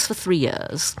been members for 3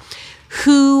 years,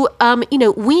 who,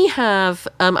 we have,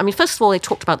 first of all, they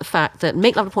talked about the fact that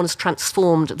Make Love Not Porn has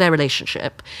transformed their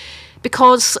relationship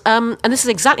because, and this is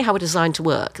exactly how we're designed to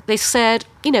work, they said,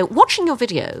 watching your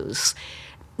videos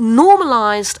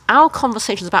normalized our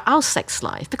conversations about our sex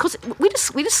life because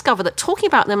we discovered that talking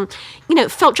about them,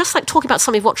 felt just like talking about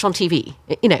something we've watched on TV,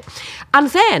 and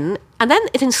then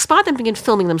it inspired them to begin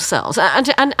filming themselves,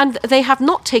 and they have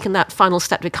not taken that final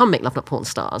step to become Make Love Not Porn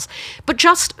stars, but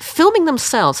just filming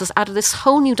themselves has added this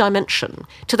whole new dimension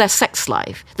to their sex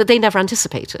life that they never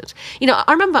anticipated.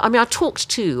 I remember, I talked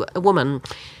to a woman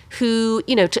who,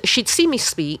 she'd seen me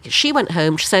speak. She went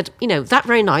home. She said, that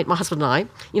very night, my husband and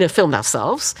I, filmed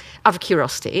ourselves out of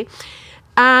curiosity.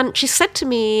 And she said to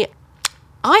me,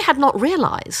 I had not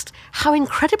realized how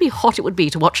incredibly hot it would be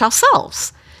to watch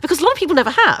ourselves. Because a lot of people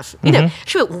never have.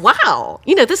 She went, wow.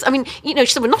 This, she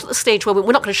said, we're not at the stage where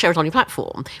we're not going to share it on your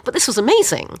platform. But this was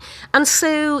amazing. And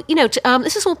so,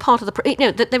 this is all part of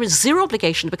that there is zero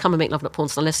obligation to become a Make Love Not Porn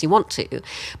star unless you want to.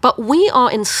 But we are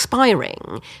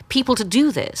inspiring people to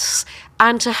do this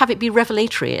and to have it be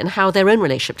revelatory in how their own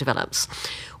relationship develops.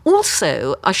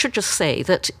 Also, I should just say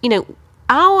that,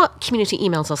 our community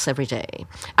emails us every day.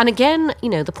 And again,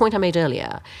 the point I made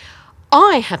earlier,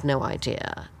 I had no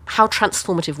idea how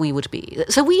transformative we would be.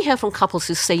 So we hear from couples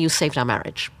who say, you saved our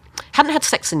marriage. Hadn't had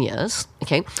sex in years,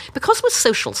 okay? Because we're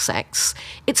social sex,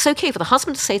 it's okay for the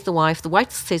husband to say to the wife to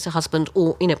say to the husband,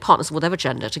 or, partners of whatever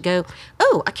gender, to go,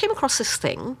 oh, I came across this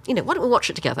thing, why don't we watch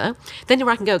it together? Then you're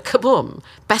right and go, kaboom,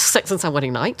 best sex since our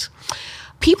wedding night.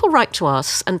 People write to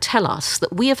us and tell us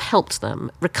that we have helped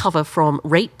them recover from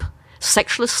rape,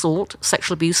 sexual assault,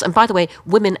 sexual abuse, and by the way,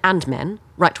 women and men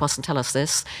write to us and tell us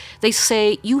this. They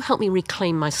say, you help me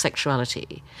reclaim my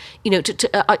sexuality,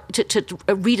 to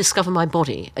rediscover my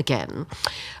body again.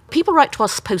 People write to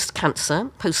us post-cancer,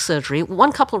 post-surgery.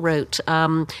 One couple wrote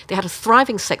they had a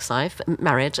thriving sex life,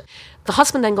 married. The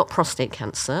husband then got prostate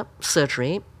cancer,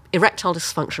 surgery. erectile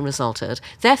dysfunction resulted.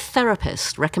 Their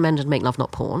therapist recommended Make Love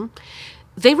Not Porn.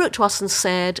 They wrote to us and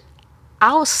said,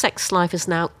 our sex life is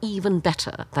now even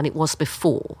better than it was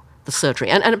before the surgery.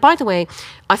 And by the way,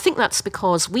 I think that's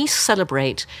because we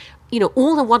celebrate,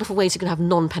 all the wonderful ways you can have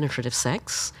non-penetrative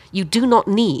sex. You do not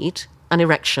need an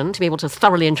erection to be able to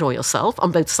thoroughly enjoy yourself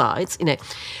on both sides.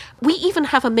 We even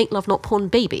have a Make Love Not Porn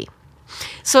baby.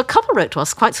 So a couple wrote to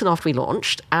us quite soon after we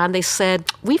launched, and they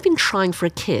said, we've been trying for a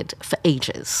kid for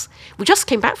ages. We just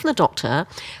came back from the doctor.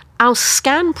 Our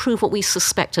scan proved what we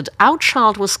suspected. Our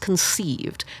child was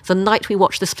conceived the night we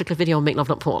watched this particular video on Make Love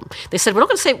Not Porn. They said, we're not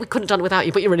going to say we couldn't have done it without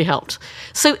you, but you really helped.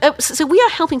 So we are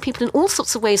helping people in all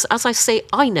sorts of ways, as I say,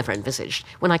 I never envisaged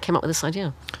when I came up with this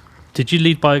idea. Did you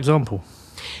lead by example?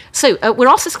 So we're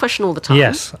asked this question all the time.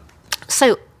 Yes.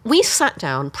 So we sat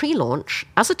down pre-launch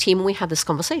as a team and we had this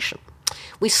conversation.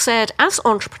 We said, as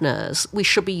entrepreneurs, we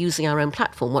should be using our own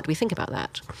platform. What do we think about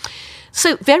that?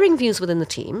 So varying views within the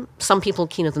team, some people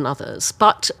keener than others,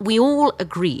 but we all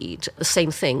agreed the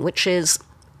same thing, which is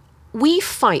we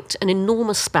fight an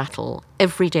enormous battle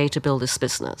every day to build this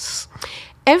business.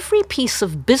 Every piece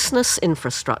of business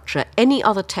infrastructure any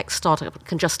other tech startup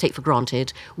can just take for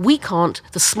granted, we can't.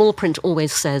 The small print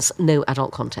always says no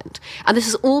adult content. And this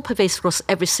is all pervasive across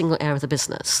every single area of the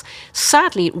business.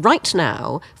 Sadly, right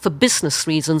now, for business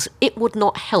reasons, it would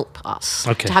not help us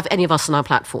to have any of us on our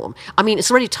platform. I mean,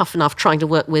 it's already tough enough trying to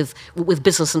work with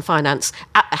business and finance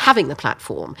having the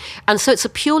platform. And so it's a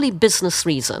purely business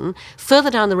reason. Further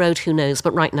down the road, who knows?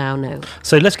 But right now, no.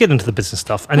 So let's get into the business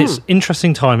stuff. And it's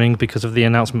interesting timing because of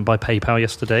the announcement by PayPal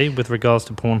yesterday with regards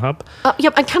to Pornhub.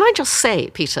 And can I just say,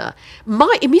 Peter,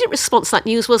 my immediate response to that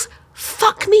news was,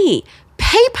 fuck me,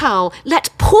 PayPal let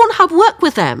Pornhub work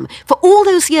with them for all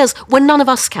those years when none of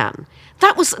us can.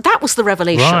 That was the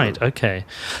revelation. Right, okay.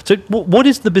 So what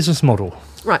is the business model?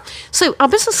 Right, so our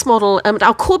business model,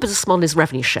 our core business model is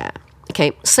revenue share.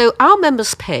 Okay, so our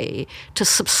members pay to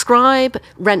subscribe,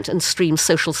 rent and stream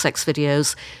social sex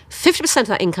videos. 50% of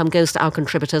that income goes to our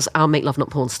contributors, our Make Love Not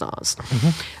Porn stars.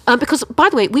 Because, by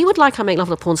the way, we would like our Make Love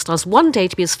Not Porn stars one day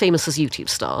to be as famous as YouTube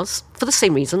stars, for the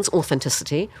same reasons,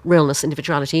 authenticity, realness,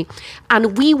 individuality,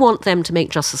 and we want them to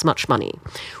make just as much money.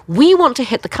 We want to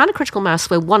hit the kind of critical mass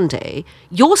where one day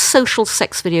your social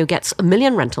sex video gets 1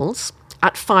 million rentals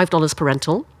at $5 per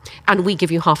rental, and we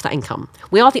give you half that income.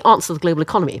 We are the answer to the global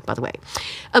economy, by the way.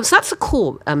 So that's the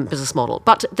core business model.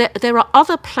 But there are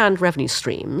other planned revenue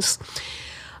streams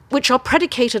which are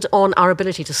predicated on our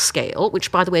ability to scale,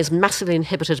 which, by the way, is massively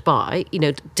inhibited by,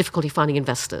 difficulty finding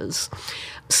investors.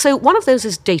 So one of those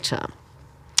is data.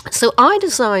 So I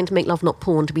designed Make Love Not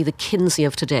Porn to be the Kinsey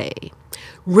of today.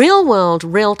 Real world,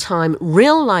 real time,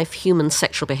 real life human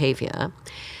sexual behavior,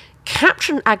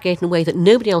 capture and aggregate in a way that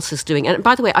nobody else is doing. And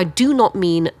by the way, I do not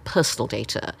mean personal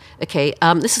data. Okay,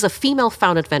 this is a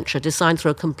female-founded venture designed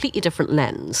through a completely different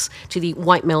lens to the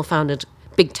white male-founded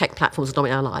big tech platforms that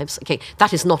dominate our lives. Okay,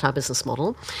 that is not our business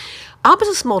model. Our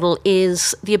business model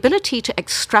is the ability to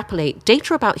extrapolate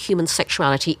data about human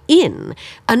sexuality in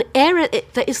an area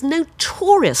that is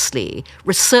notoriously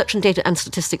research and data and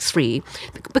statistics free,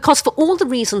 because for all the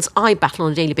reasons I battle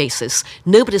on a daily basis,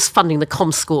 nobody's funding the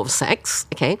ComScore of sex,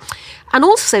 okay? And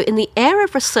also in the area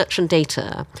of research and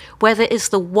data, where there is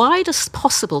the widest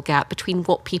possible gap between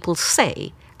what people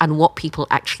say and what people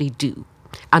actually do.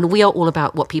 And we are all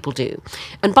about what people do.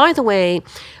 And by the way,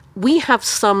 we have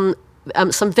some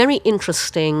very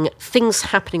interesting things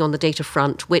happening on the data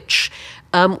front, which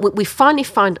we finally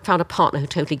found a partner who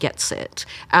totally gets it.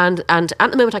 And at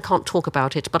the moment, I can't talk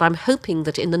about it, but I'm hoping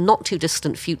that in the not too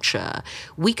distant future,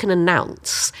 we can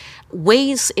announce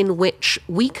ways in which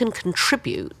we can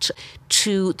contribute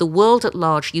to the world at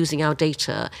large using our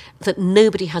data that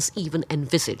nobody has even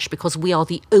envisaged, because we are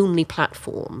the only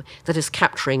platform that is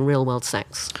capturing real world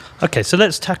sex. Okay, so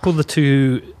let's tackle the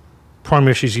two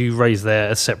primary issues you raised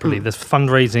there separately. There's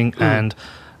fundraising and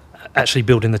actually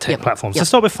building the tech platforms. Let's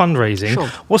start with fundraising. Sure.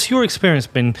 What's your experience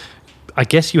been? I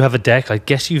guess you have a deck. I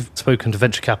guess you've spoken to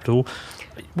venture capital.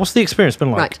 What's the experience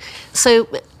been like? Right. So,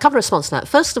 a couple of responses to that.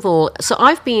 First of all, so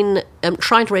I've been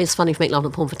trying to raise funding for Make Love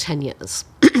Not Porn for 10 years.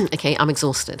 Okay, I'm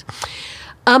exhausted.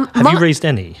 Have you raised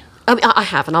any? I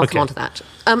have, and I'll come on to that.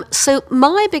 So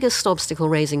my biggest obstacle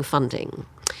raising funding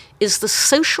is the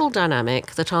social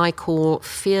dynamic that I call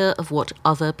fear of what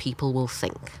other people will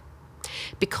think.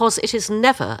 Because it is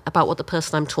never about what the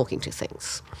person I'm talking to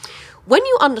thinks. When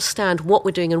you understand what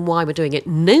we're doing and why we're doing it,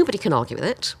 nobody can argue with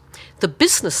it. The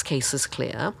business case is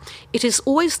clear. It is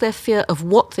always their fear of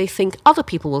what they think other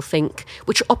people will think,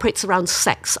 which operates around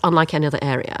sex, unlike any other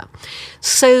area.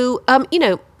 So, I'm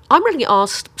really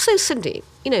asked, so Cindy,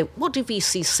 what do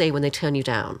VCs say when they turn you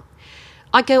down?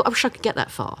 I go, I wish I could get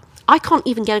that far. I can't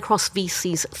even get across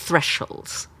VC's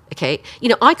thresholds, okay?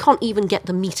 I can't even get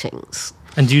the meetings.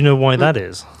 And do you know why that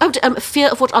is? Fear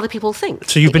of what other people think.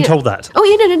 So you've been told that? Oh,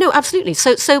 yeah, no, absolutely.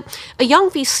 So a young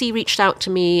VC reached out to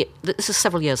me, this is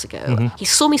several years ago. Mm-hmm. He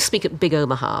saw me speak at Big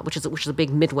Omaha, which is a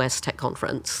big Midwest tech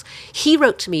conference. He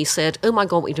wrote to me, said, oh my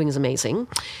God, what you're doing is amazing.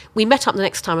 We met up the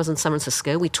next time I was in San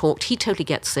Francisco. We talked. He totally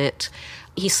gets it.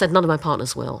 He said, none of my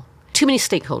partners will. Too many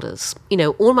stakeholders.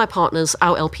 All my partners,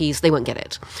 our LPs, they won't get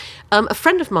it. A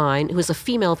friend of mine, who is a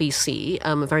female VC,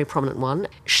 a very prominent one,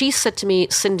 she said to me,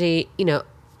 Cindy,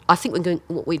 I think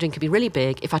what we're doing could be really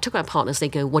big. If I took my partners, they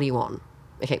go, what do you want?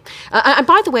 Okay. And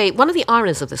by the way, one of the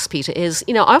ironies of this, Peter, is,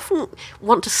 I often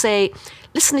want to say,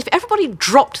 listen, if everybody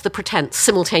dropped the pretense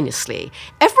simultaneously,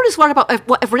 everybody's worried about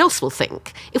what everyone else will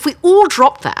think. If we all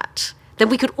dropped that, then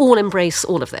we could all embrace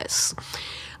all of this.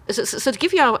 So to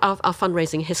give you our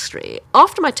fundraising history,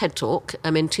 after my TED Talk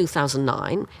in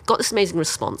 2009, got this amazing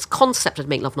response, concept at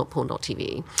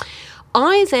makelovenotporn.tv.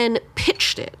 I then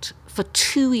pitched it for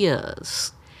 2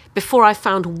 years before I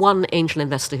found one angel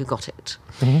investor who got it.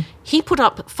 Mm-hmm. He put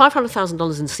up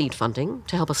 $500,000 in seed funding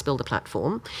to help us build a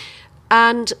platform.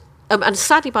 And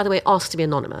sadly, by the way, asked to be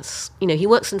anonymous. He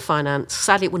works in finance.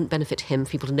 Sadly, it wouldn't benefit him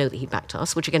for people to know that he backed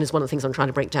us, which again is one of the things I'm trying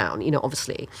to break down,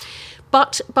 obviously.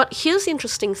 But here's the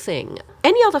interesting thing.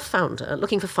 Any other founder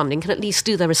looking for funding can at least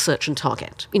do their research and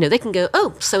target. They can go,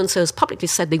 oh, so-and-so has publicly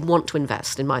said they want to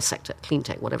invest in my sector, clean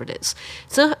tech, whatever it is.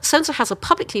 So-and-so has a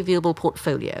publicly viewable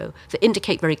portfolio that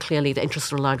indicate very clearly their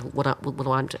interests are aligned with what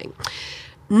I'm doing.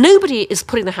 Nobody is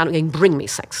putting their hand up going, bring me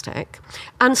sex tech.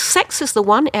 And sex is the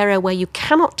one area where you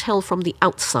cannot tell from the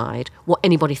outside what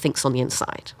anybody thinks on the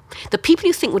inside. The people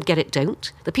you think would get it don't.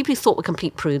 The people you thought were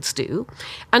complete prudes do.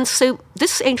 And so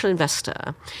this angel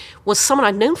investor was someone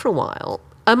I'd known for a while.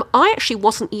 I actually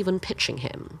wasn't even pitching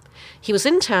him. He was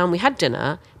in town, we had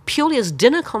dinner. Purely as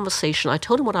dinner conversation, I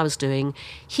told him what I was doing.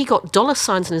 He got dollar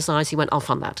signs in his eyes. He went, I'll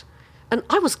fund that. And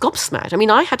I was gobsmacked. I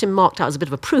mean, I had him marked out as a bit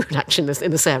of a prude, actually,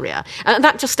 in this area. And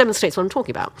that just demonstrates what I'm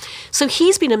talking about. So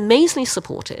he's been amazingly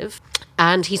supportive,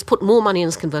 and he's put more money in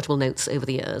his convertible notes over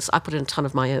the years. I put in a ton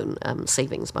of my own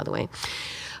savings, by the way.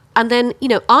 And then,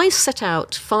 I set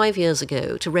out 5 years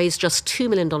ago to raise just $2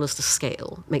 million to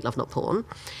scale Make Love Not Porn.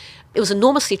 It was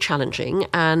enormously challenging,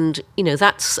 and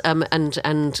that's hopefully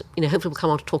we'll come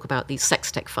on to talk about the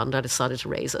sex tech fund I decided to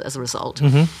raise as a result.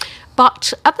 Mm-hmm.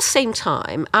 But at the same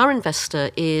time, our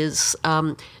investor is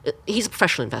he's a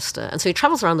professional investor, and so he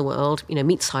travels around the world,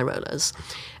 meets high rollers.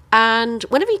 And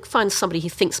whenever he finds somebody he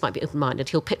thinks might be open-minded,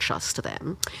 he'll pitch us to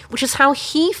them, which is how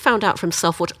he found out for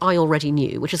himself what I already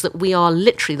knew, which is that we are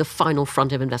literally the final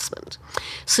front of investment.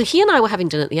 So he and I were having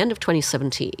dinner at the end of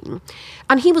 2017,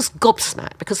 and he was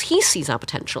gobsmacked because he sees our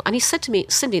potential. And he said to me,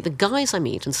 Cindy, the guys I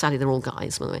meet, and sadly they're all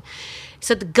guys, by the way, he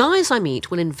said, the guys I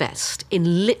meet will invest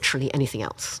in literally anything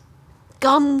else.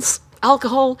 Guns,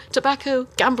 alcohol, tobacco,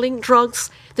 gambling,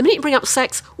 drugs. The minute you bring up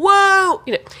sex, whoa!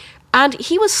 And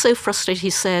he was so frustrated, he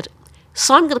said,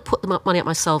 so I'm going to put the money up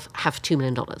myself, have $2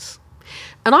 million.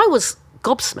 And I was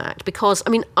gobsmacked because,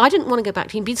 I didn't want to go back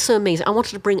to him. He'd been so amazing. I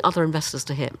wanted to bring other investors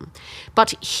to him.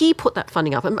 But he put that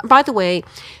funding up. And by the way,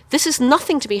 this is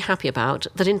nothing to be happy about,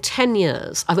 that in 10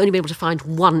 years, I've only been able to find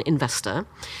one investor.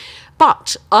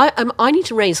 But I need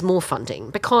to raise more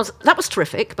funding because that was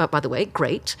terrific, but by the way,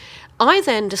 great. I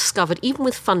then discovered, even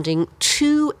with funding,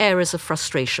 2 areas of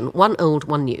frustration, one old,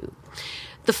 one new.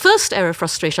 The first area of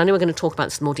frustration, I know we're going to talk about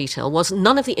this in more detail, was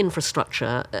none of the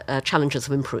infrastructure challenges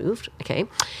have improved, okay?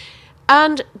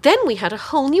 And then we had a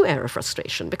whole new area of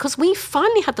frustration because we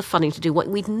finally had the funding to do what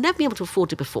we'd never been able to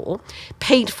afford to before,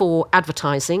 paid for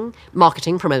advertising,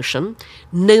 marketing, promotion.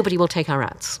 Nobody will take our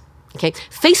ads. Okay,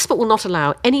 Facebook will not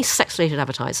allow any sex-related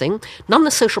advertising. None of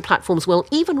the social platforms will.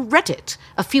 Even Reddit,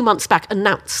 a few months back,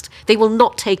 announced they will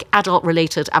not take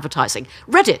adult-related advertising.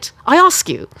 Reddit, I ask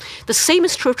you. The same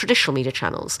is true of traditional media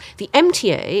channels. The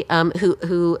MTA,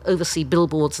 who oversee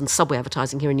billboards and subway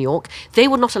advertising here in New York, they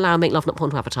will not allow Make Love Not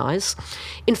Porn to advertise.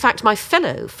 In fact, my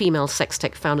fellow female sex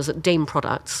tech founders at Dame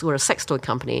Products, who are a sex toy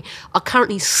company, are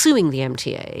currently suing the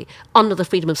MTA under the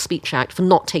Freedom of Speech Act for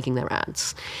not taking their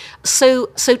ads. So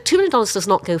 $2 million does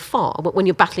not go far when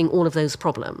you're battling all of those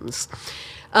problems.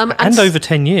 And over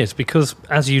 10 years, because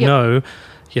as you know,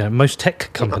 most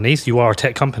tech companies, you are a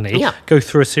tech company, go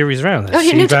through a series around.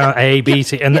 A, B,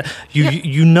 C, and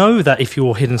you know that if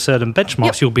you're hitting certain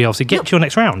benchmarks, you'll be able to get to your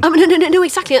next round. No,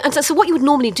 exactly. And so what you would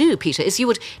normally do, Peter, is you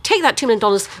would take that $2 million,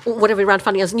 or whatever round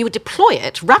funding is, and you would deploy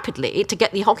it rapidly to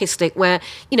get the hockey stick where,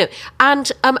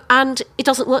 and it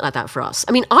doesn't work like that for us.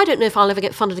 I don't know if I'll ever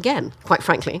get funded again, quite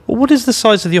frankly. Well, what is the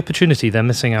size of the opportunity they're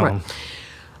missing out on?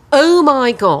 Oh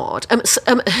my God!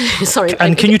 Sorry.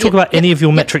 And can you talk about any of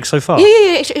your metrics so far?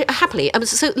 Yeah, happily.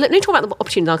 So let me talk about the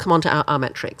opportunity, and I'll come on to our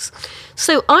metrics.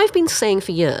 So I've been saying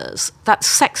for years that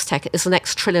sex tech is the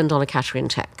next $1 trillion category in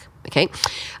tech, okay?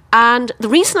 And the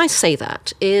reason I say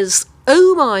that is,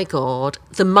 oh my God,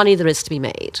 the money there is to be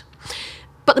made.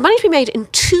 But the money to be made in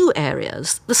two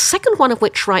areas, the second one of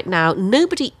which right now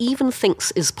nobody even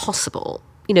thinks is possible.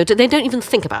 They don't even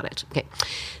think about it. Okay.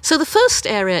 So the first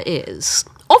area is,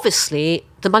 obviously,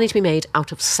 the money to be made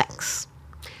out of sex.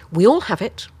 We all have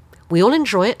it. We all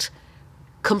enjoy it.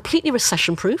 Completely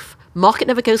recession-proof. Market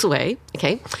never goes away.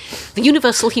 Okay. The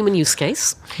universal human use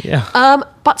case. Yeah.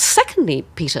 But secondly,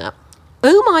 Peter,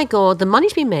 oh my God, the money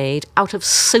to be made out of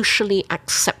socially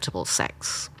acceptable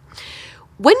sex.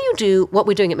 When you do what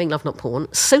we're doing at Make Love Not Porn,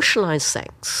 socialise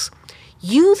sex,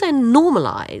 you then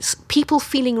normalise people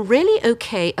feeling really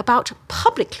okay about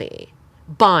publicly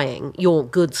buying your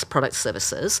goods, products,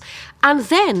 services, and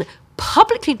then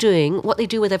publicly doing what they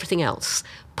do with everything else,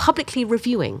 publicly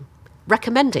reviewing,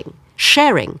 recommending,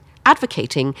 sharing,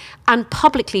 advocating, and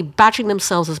publicly badging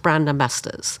themselves as brand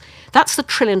ambassadors. That's the $1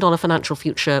 trillion financial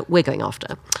future we're going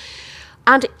after.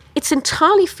 And it's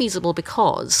entirely feasible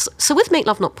because, so with Make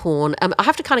Love Not Porn, I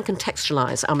have to kind of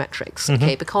contextualize our metrics,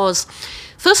 okay? Because,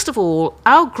 first of all,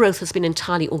 our growth has been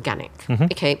entirely organic,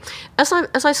 okay? As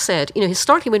I said,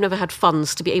 historically we've never had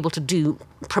funds to be able to do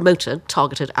promoted,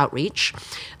 targeted outreach,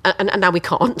 and now we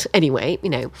can't anyway,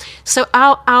 So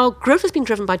our growth has been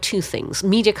driven by two things,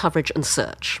 media coverage and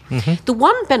search. The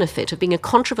one benefit of being a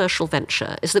controversial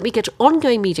venture is that we get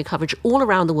ongoing media coverage all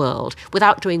around the world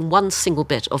without doing one single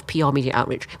bit of PR media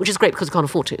outreach, which is great because we can't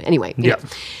afford to anyway. Yeah.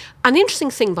 And the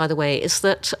interesting thing, by the way, is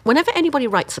that whenever anybody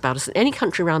writes about us in any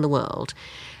country around the world,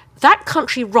 that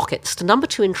country rockets to number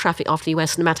 2 in traffic after the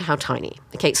US, no matter how tiny.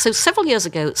 Okay, so several years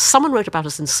ago, someone wrote about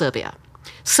us in Serbia.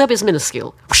 Serbia's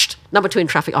minuscule, whoosh, number 2 in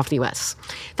traffic after the US.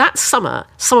 That summer,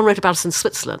 someone wrote about us in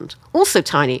Switzerland, also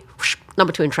tiny, whoosh,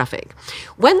 number 2 in traffic.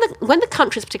 When the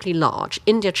country is particularly large,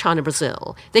 India, China,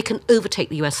 Brazil, they can overtake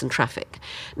the US in traffic.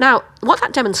 Now, what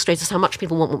that demonstrates is how much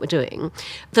people want what we're doing.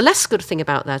 The less good thing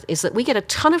about that is that we get a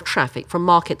ton of traffic from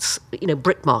markets,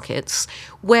 brick markets,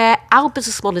 where our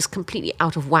business model is completely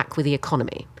out of whack with the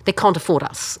economy. They can't afford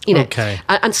us, Okay.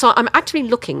 And so I'm actively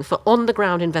looking for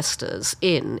on-the-ground investors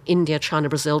in India, China,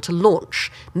 Brazil to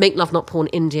launch Make Love Not Porn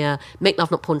India, Make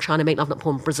Love Not Porn China, Make Love Not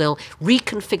Porn Brazil,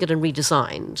 reconfigured and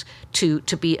redesigned to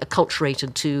be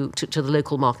acculturated to the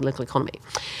local market, local economy.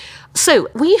 So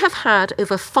we have had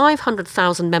over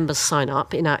 500,000 members sign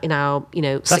up in our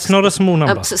That's not a small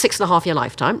number. 6.5-year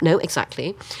lifetime. No,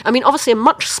 exactly. I mean, obviously a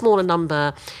much smaller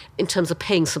number in terms of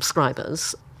paying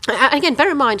subscribers. And again,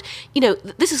 bear in mind,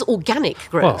 this is organic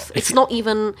growth. Well, it's not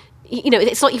even,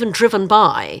 it's not even driven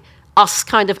by us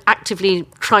kind of actively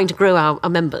trying to grow our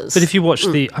members. But if you watch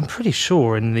I'm pretty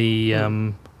sure in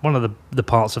the one of the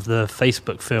parts of the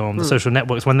Facebook film, the social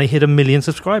networks, when they hit 1 million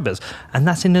subscribers, and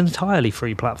that's in an entirely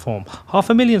free platform.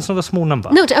 500,000 is not a small number.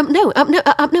 No,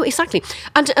 exactly.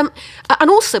 And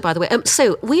also, by the way,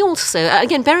 so we also,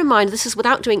 again, bear in mind, this is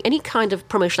without doing any kind of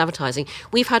promotional advertising.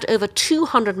 We've had over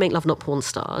 200 Make Love Not Porn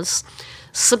stars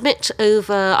submit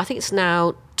over, I think it's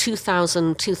now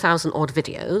 2,000 odd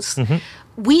videos.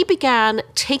 We began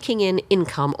taking in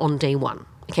income on day one.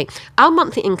 Okay, our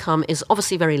monthly income is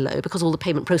obviously very low because of all the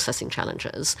payment processing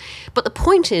challenges. But the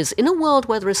point is, in a world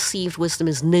where the received wisdom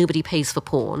is nobody pays for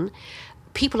porn,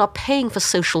 people are paying for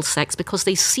social sex because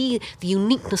they see the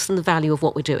uniqueness and the value of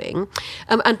what we're doing.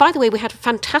 And by the way, we had a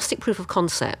fantastic proof of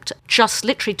concept just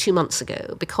literally 2 months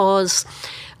ago because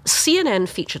CNN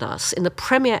featured us in the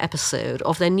premiere episode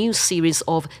of their new series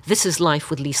of This Is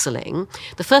Life with Lisa Ling.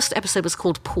 The first episode was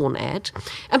called Porn Ed.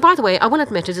 And by the way, I want to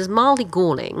admit it is mildly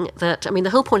galling that, the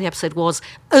whole point of the episode was,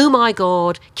 oh my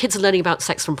God, kids are learning about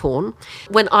sex from porn,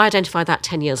 when I identified that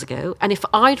 10 years ago. And if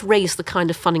I'd raised the kind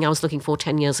of funding I was looking for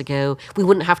 10 years ago, we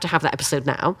wouldn't have to have that episode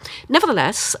now.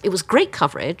 Nevertheless, it was great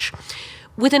coverage.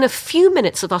 Within a few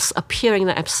minutes of us appearing in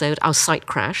that episode, our site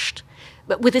crashed.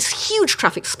 But with this huge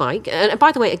traffic spike, and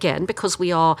by the way, again, because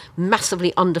we are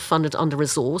massively underfunded,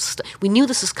 under-resourced, we knew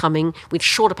this was coming, we'd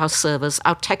shored up our servers,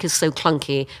 our tech is so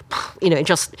clunky, we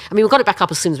got it back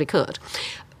up as soon as we could.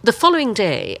 The following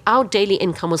day, our daily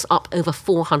income was up over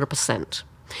 400%.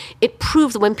 It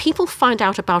proved that when people find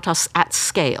out about us at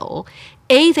scale,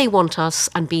 A, they want us,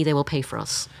 and B, they will pay for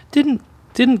us. Didn't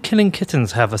Didn't Killing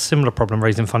Kittens have a similar problem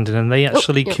raising funding, and they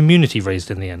actually community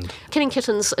raised in the end? Killing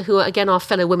Kittens, who are again our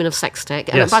fellow women of sex tech.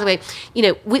 And Yes. by the way,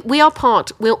 we're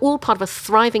all part of a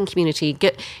thriving community.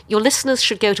 Your listeners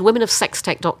should go to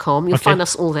womenofsextech.com. You'll find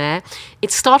us all there.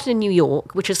 It started in New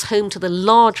York, which is home to the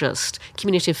largest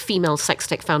community of female sex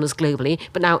tech founders globally,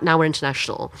 but now we're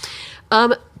international.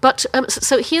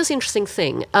 So here's the interesting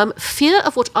thing. Fear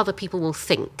of what other people will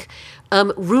think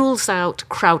rules out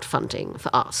crowdfunding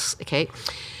for us, okay?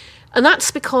 And that's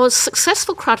because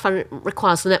successful crowdfunding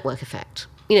requires the network effect.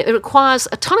 It requires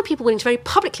a ton of people willing to very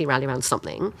publicly rally around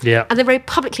something and then very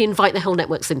publicly invite their whole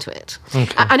networks into it.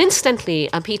 Okay. And incidentally,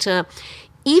 Peter,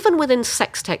 even within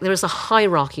sex tech, there is a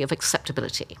hierarchy of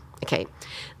acceptability, okay?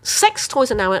 Sex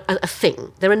toys are now a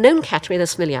thing. They're a known category,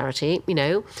 there's familiarity,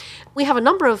 We have a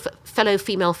number of fellow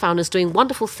female founders doing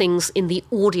wonderful things in the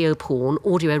audio porn,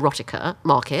 audio erotica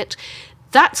market.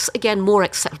 That's, again, more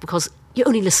acceptable because you're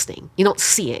only listening, you're not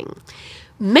seeing.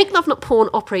 Make Love Not Porn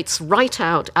operates right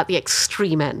out at the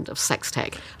extreme end of sex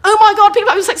tech. Oh my God, people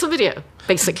having sex on video,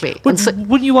 basically.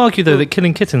 Wouldn't you argue, though, that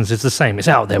Killing Kittens is the same? It's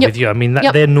out there with you. I mean,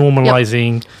 they're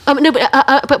normalising...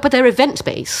 But they're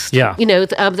event-based. Yeah.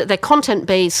 They're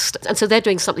content-based, and so they're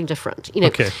doing something different.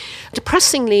 Okay.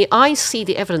 Depressingly, I see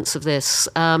the evidence of this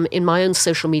in my own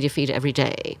social media feed every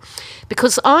day,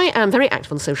 because I am very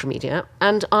active on social media,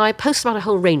 and I post about a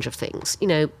whole range of things.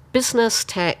 Business,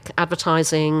 tech,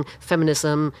 advertising,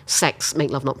 feminism, sex,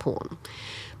 make love not porn.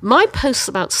 My posts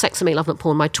about sex and make love not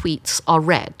porn, my tweets, are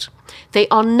read. They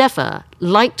are never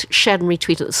liked, shared, and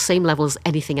retweeted at the same level as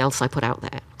anything else I put out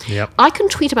there. Yep. I can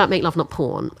tweet about make love not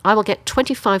porn. I will get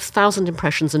 25,000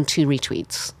 impressions and 2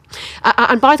 retweets.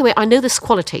 And by the way, I know this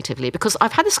qualitatively because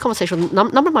I've had this conversation with a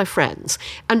number of my friends.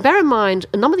 And bear in mind,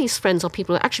 a number of these friends are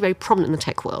people who are actually very prominent in the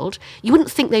tech world. You wouldn't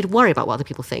think they'd worry about what other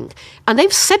people think. And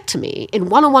they've said to me in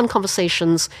one-on-one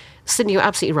conversations, Sydney, you're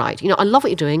absolutely right. I love what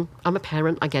you're doing. I'm a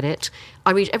parent. I get it.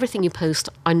 I read everything you post.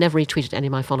 I never retweeted any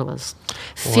of my followers.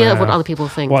 Fear of what other people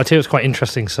think. Well, I tell you, it's quite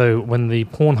interesting. So when the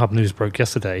Pornhub news broke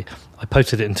yesterday, I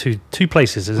posted it in two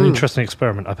places. It's an interesting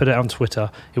experiment. I put it out on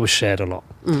Twitter. It was shared a lot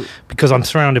because I'm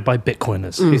surrounded by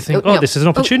Bitcoiners who think, this is an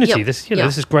opportunity. This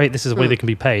is great. This is a way they can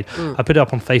be paid. I put it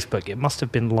up on Facebook. It must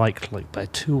have been liked by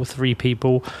 2 or 3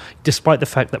 people, despite the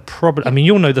fact that probably, I mean,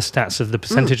 you'll know the stats of the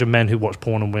percentage of men who watch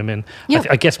porn and women.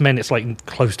 I guess men, it's like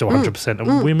close to 100%,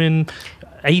 and women,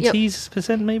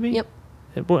 80% maybe? Yep.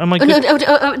 Well, am I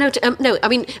No. I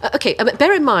mean, okay.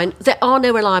 Bear in mind, there are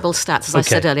no reliable stats, as I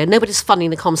said earlier. Nobody's funding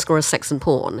the ComScore of sex and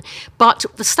porn. But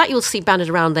the stat you'll see banded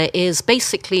around there is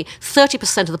basically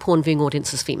 30% of the porn viewing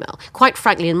audience is female. Quite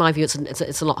frankly, in my view,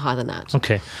 it's a lot higher than that.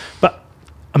 Okay. But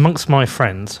amongst my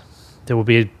friends, there will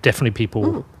be definitely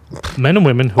people, men and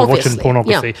women, who are watching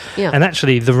pornography. Yeah. And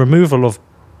actually, the removal of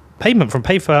payment from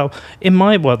PayPal, in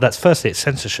my world, that's firstly, it's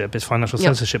censorship, it's financial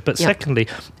censorship, but secondly,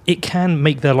 it can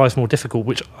make their lives more difficult,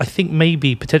 which I think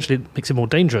maybe potentially makes it more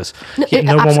dangerous. No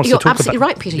one wants to talk about. You're absolutely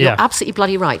right, Peter. You're absolutely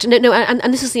bloody right. No,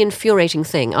 and this is the infuriating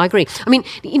thing. I agree. I mean,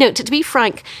 to be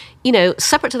frank,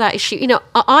 separate to that issue,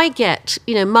 I get,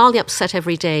 mildly upset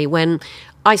every day when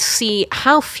I see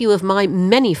how few of my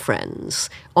many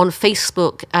friends on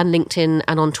Facebook and LinkedIn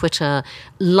and on Twitter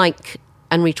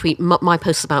and retweet my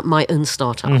posts about my own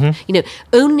startup.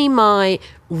 Only my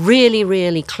really,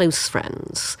 really close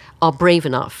friends are brave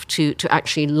enough to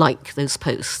actually like those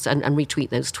posts and retweet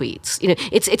those tweets.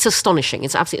 It's astonishing.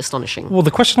 It's absolutely astonishing. Well,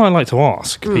 the question I like to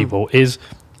ask people is,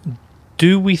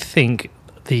 do we think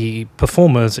the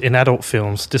performers in adult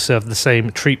films deserve the same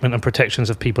treatment and protections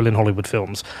of people in Hollywood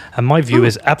films? And my view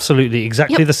is absolutely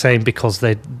exactly the same, because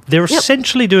they're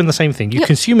essentially doing the same thing. You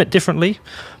consume it differently,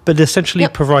 but essentially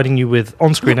providing you with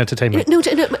on-screen entertainment. No,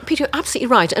 Peter, you're absolutely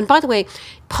right. And by the way,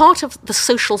 part of the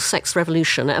social sex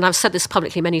revolution, and I've said this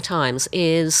publicly many times,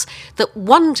 is that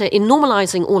one day, in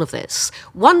normalising all of this,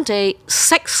 one day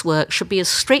sex work should be as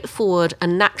straightforward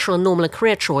and natural and normal a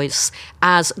career choice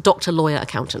as doctor, lawyer,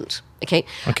 accountant. Okay.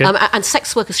 And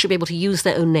sex workers should be able to use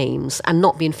their own names and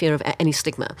not be in fear of any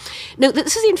stigma. No,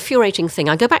 this is the infuriating thing.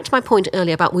 I go back to my point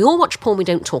earlier about we all watch porn, we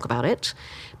don't talk about it.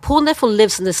 Porn, therefore,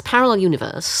 lives in this parallel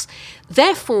universe.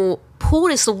 Therefore,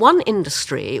 porn is the one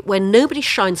industry where nobody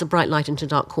shines a bright light into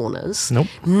dark corners. Nope.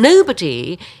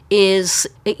 Nobody is,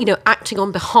 acting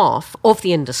on behalf of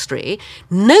the industry.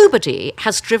 Nobody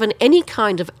has driven any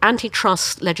kind of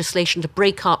antitrust legislation to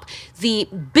break up the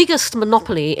biggest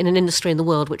monopoly in an industry in the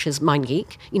world, which is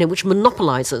MindGeek, which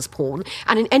monopolizes porn.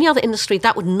 And in any other industry,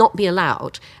 that would not be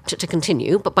allowed to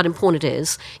continue, but in porn it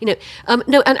is.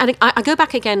 I go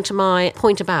back again to my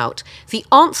point about the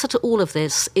answer to all of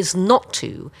this is not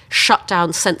to shut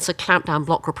down, censor, clamp down,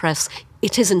 block, repress.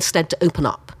 It is instead to open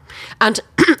up. And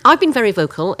I've been very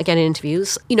vocal, again, in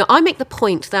interviews. I make the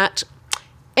point that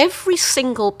every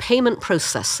single payment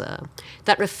processor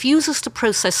that refuses to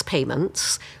process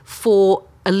payments for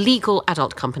a legal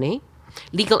adult company,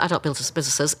 legal adult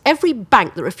businesses, every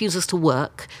bank that refuses to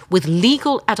work with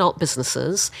legal adult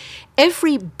businesses,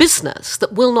 every business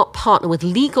that will not partner with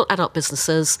legal adult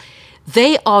businesses,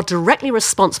 they are directly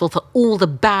responsible for all the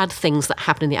bad things that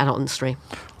happen in the adult industry.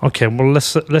 Okay, well,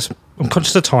 let's. I'm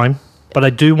conscious of time, but I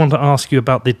do want to ask you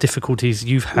about the difficulties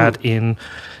you've had in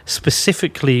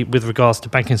specifically with regards to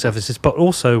banking services, but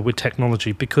also with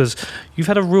technology, because you've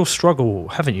had a real struggle,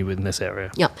 haven't you, in this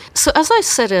area? Yeah. So as I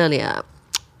said earlier,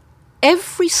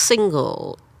 every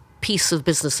single piece of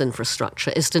business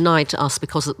infrastructure is denied to us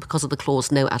because of the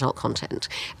clause no adult content.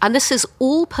 And this is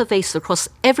all pervasive across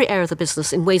every area of the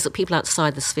business in ways that people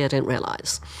outside the sphere don't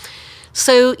realise.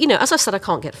 So, as I said, I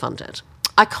can't get funded.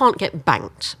 I can't get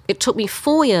banked. It took me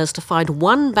 4 years to find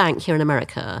one bank here in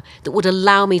America that would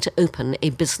allow me to open a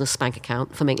business bank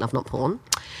account for Make Love Not Porn.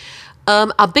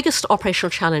 Our biggest operational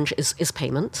challenge is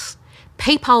payments.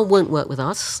 PayPal won't work with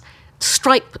us.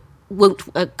 Stripe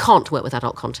can't work with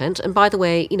adult content. And by the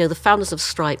way, the founders of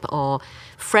Stripe are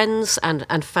friends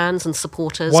and fans and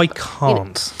supporters. Why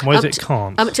can't? Why is it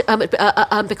can't?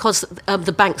 Because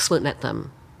the banks won't let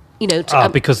them.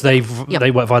 Because they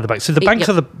work via the banks. So the banks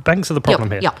are the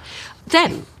problem here. Yeah.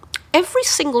 Then every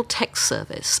single tech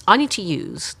service I need to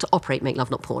use to operate Make Love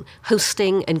Not Porn,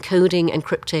 hosting, encoding,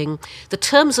 encrypting, the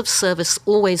terms of service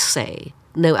always say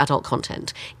no adult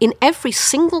content. In every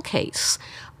single case,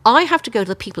 I have to go to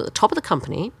the people at the top of the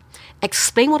company,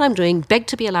 explain what I'm doing, beg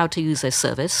to be allowed to use their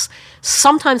service.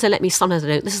 Sometimes they let me, sometimes they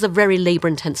don't. This is a very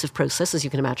labor-intensive process, as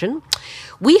you can imagine.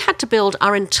 We had to build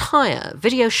our entire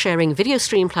video sharing, video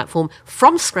streaming platform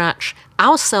from scratch,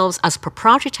 ourselves as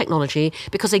proprietary technology,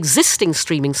 because existing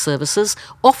streaming services,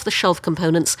 off-the-shelf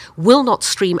components, will not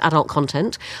stream adult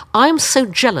content. I am so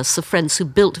jealous of friends who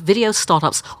built video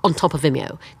startups on top of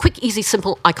Vimeo. Quick, easy,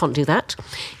 simple, I can't do that.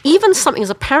 Even something as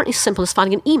apparently simple as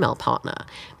finding an email partner.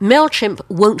 MailChimp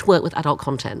won't work with adult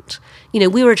content. We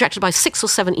were rejected by 6 or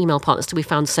 7 email partners till we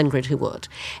found SendGrid who would.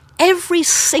 Every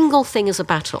single thing is a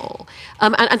battle.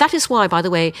 And that is why, by the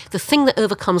way, the thing that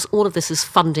overcomes all of this is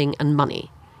funding and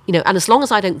money. And as long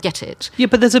as I don't get it... Yeah,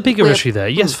 but there's a bigger issue there.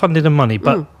 Yes, funding and money,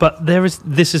 but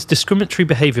this is discriminatory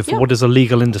behaviour for what is a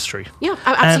legal industry. Yeah,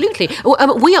 absolutely.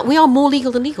 We are more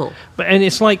legal than legal. And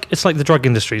it's like the drug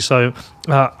industry. So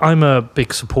I'm a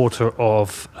big supporter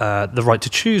of the right to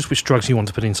choose which drugs you want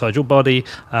to put inside your body.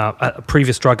 A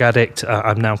previous drug addict,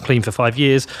 I'm now clean for 5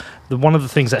 years. One of the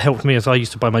things that helped me is I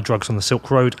used to buy my drugs on the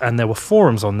Silk Road, and there were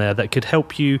forums on there that could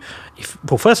help you.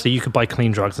 Firstly, you could buy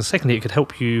clean drugs, and secondly, it could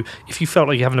help you if you felt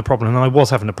like you're having a problem. And I was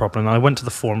having a problem, and I went to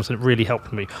the forums, and it really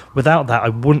helped me. Without that, I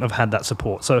wouldn't have had that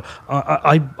support. So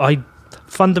I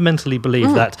fundamentally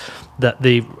believe that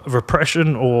the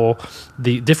repression or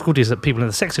the difficulties that people in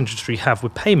the sex industry have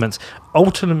with payments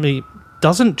ultimately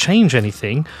doesn't change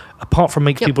anything apart from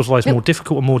making people's lives more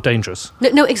difficult and more dangerous.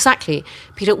 No, exactly.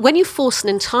 Peter, when you force an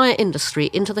entire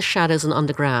industry into the shadows and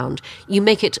underground, you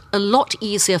make it a lot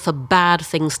easier for bad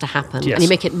things to happen, and you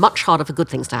make it much harder for good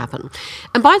things to happen.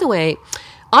 And by the way,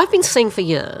 I've been saying for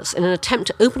years, in an attempt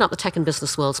to open up the tech and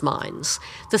business world's minds,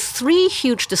 the 3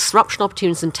 huge disruption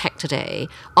opportunities in tech today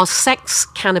are sex,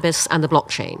 cannabis, and the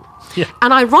blockchain. Yeah.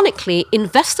 And ironically,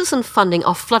 investors and funding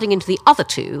are flooding into the other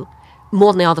 2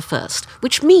 more than they are the first,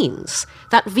 which means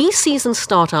that VCs and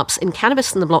startups in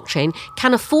cannabis and the blockchain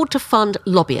can afford to fund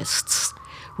lobbyists,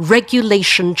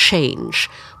 regulation change,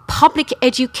 public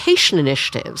education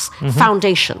initiatives,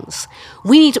 foundations.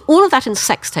 We need all of that in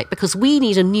sex tech because we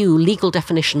need a new legal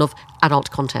definition of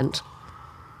adult content.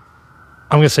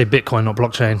 I'm going to say Bitcoin, not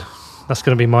blockchain. That's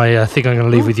going to be my thing I'm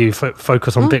going to leave with you.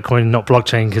 Focus on Bitcoin, not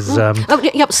blockchain, because...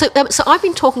 So I've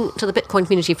been talking to the Bitcoin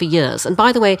community for years. And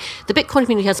by the way, the Bitcoin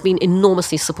community has been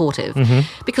enormously supportive.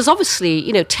 Because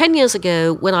obviously, 10 years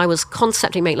ago, when I was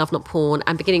concepting Make Love Not Porn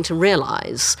and beginning to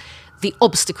realise the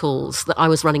obstacles that I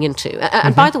was running into.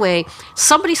 And by the way,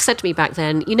 somebody said to me back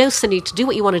then, Cindy, to do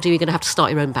what you want to do, you're going to have to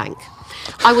start your own bank.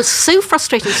 I was so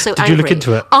frustrated and so angry. Did you look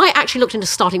into it? I actually looked into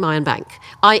starting my own bank.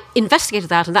 I investigated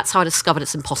that, and that's how I discovered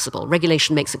it's impossible.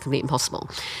 Regulation makes it completely impossible.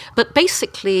 But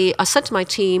basically, I said to my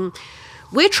team,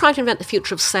 we're trying to invent the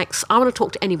future of sex. I want to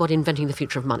talk to anybody inventing the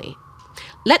future of money.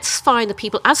 Let's find the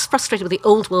people as frustrated with the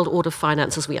old world order of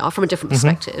finance as we are from a different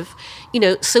perspective.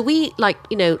 So we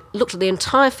looked at the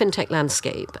entire fintech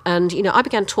landscape, and I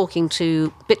began talking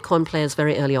to Bitcoin players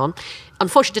very early on.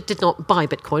 unfortunately did not buy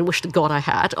Bitcoin. Wish to God I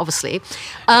had, obviously. You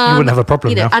wouldn't have a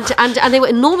problem now. And they were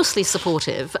enormously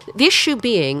supportive. The issue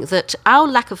being that our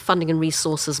lack of funding and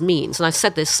resources means, and I've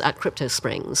said this at Crypto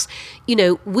Springs,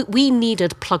 we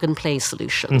needed plug-and-play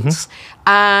solutions.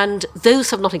 And those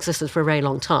have not existed for a very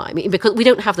long time because we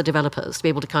don't have the developers to be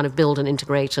able to kind of build and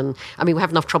integrate. And we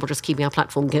have enough trouble just keeping our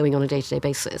platform going on a day-to-day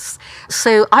basis.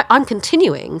 So I'm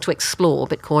continuing to explore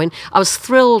Bitcoin. I was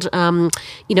thrilled,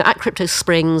 at Crypto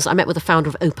Springs, I met with the founder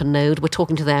of OpenNode. We're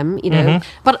talking to them,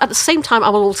 But at the same time, I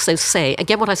will also say,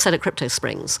 again, what I said at Crypto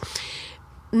Springs,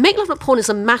 Make Love Not Porn is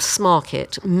a mass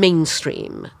market,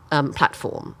 mainstream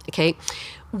platform, okay?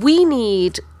 We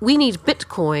need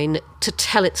Bitcoin to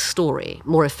tell its story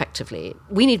more effectively.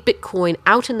 We need Bitcoin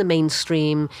out in the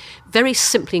mainstream, very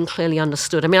simply and clearly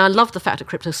understood. I love the fact at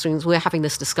Crypto Springs we're having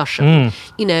this discussion.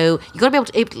 You've got to be able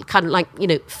to kind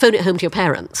of phone it home to your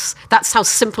parents. That's how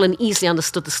simple and easily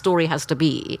understood the story has to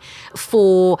be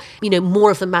for,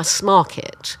 more of the mass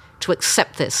market to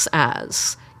accept this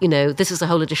as, this is a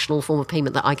whole additional form of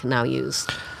payment that I can now use.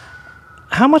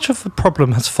 How much of a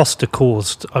problem has Foster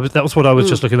caused? That was what I was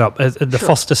just looking up. The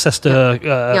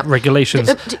Foster-Sester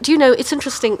regulations. Do you know, it's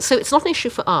interesting. So it's not an issue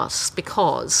for us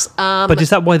because... but is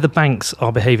that why the banks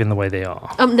are behaving the way they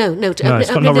are? No, it's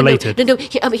not related. No.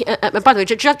 By the way,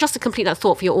 just to complete that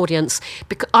thought for your audience,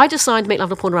 because I designed Make Love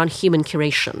Not Porn around human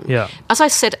curation. Yeah. As I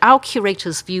said, our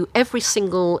curators view every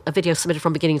single video submitted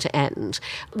from beginning to end.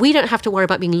 We don't have to worry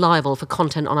about being liable for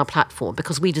content on our platform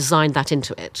because we designed that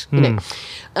into it.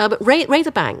 But Ray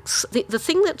the banks, the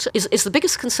thing that is the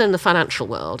biggest concern in the financial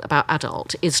world about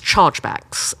adult is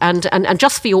chargebacks. And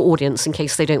just for your audience, in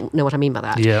case they don't know what I mean by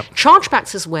that,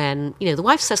 chargebacks is when, the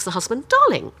wife says to the husband,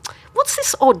 darling, what's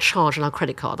this odd charge on our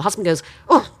credit card? The husband goes,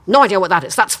 oh, no idea what that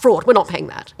is. That's fraud. We're not paying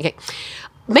that. Okay.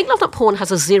 Make Love Not Porn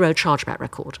has a 0 chargeback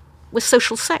record. With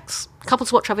social sex.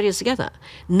 Couples watch our videos together.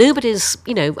 Nobody's,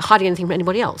 hiding anything from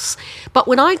anybody else. But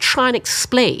when I try and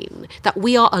explain that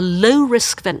we are a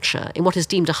low-risk venture in what is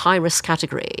deemed a high-risk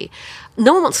category,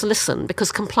 no one wants to listen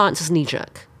because compliance is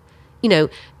knee-jerk.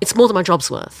 It's more than my job's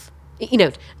worth.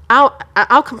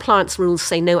 Our compliance rules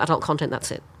say no adult content, that's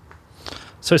it.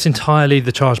 So it's entirely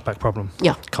the chargeback problem?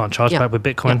 Yeah. Can't charge back with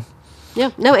Bitcoin? Yeah.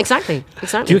 Yeah, no, exactly.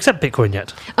 Do you accept Bitcoin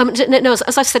yet? No,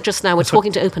 as I said just now, we're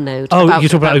talking to OpenNode. Oh, you're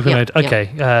talking about OpenNode.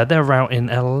 Okay. They're out in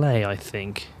LA, I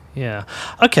think. Yeah.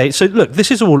 Okay, so look, this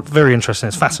is all very interesting.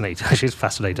 It's fascinating. Actually, it's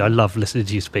fascinating. I love listening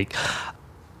to you speak.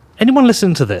 Anyone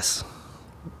listening to this,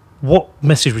 what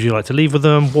message would you like to leave with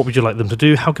them? What would you like them to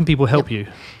do? How can people help you?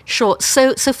 Sure.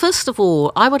 So first of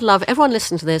all, I would love everyone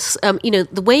listening to this.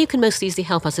 The way you can most easily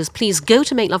help us is please go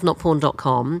to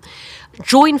makelovenotporn.com,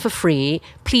 join for free.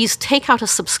 Please take out a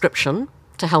subscription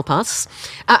to help us.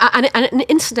 And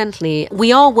incidentally,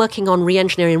 we are working on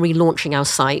re-engineering and relaunching our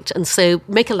site, and so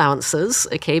make allowances,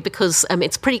 okay, because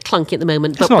it's pretty clunky at the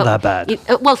moment. It's not that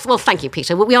bad. Well, thank you,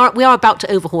 Peter. We are about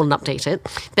to overhaul and update it.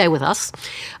 Bear with us.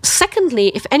 Secondly,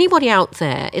 if anybody out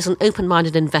there is an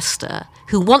open-minded investor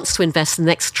who wants to invest in the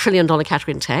next $1 trillion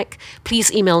category in tech,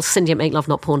 please email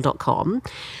cindy@makelovenotporn.com.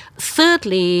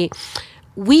 Thirdly,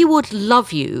 we would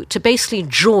love you to basically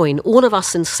join all of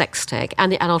us in sex tech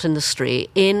and the adult industry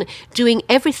in doing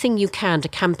everything you can to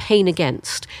campaign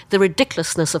against the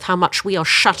ridiculousness of how much we are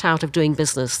shut out of doing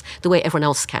business the way everyone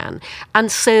else can. And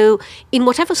so in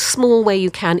whatever small way you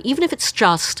can, even if it's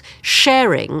just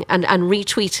sharing and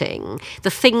retweeting the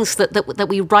things that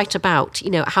we write about,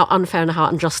 how unfair and how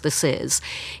unjust this is,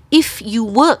 if you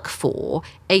work for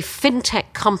a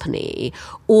fintech company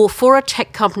or for a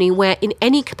tech company where in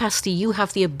any capacity you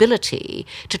have the ability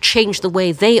to change the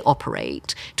way they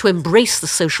operate, to embrace the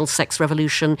social sex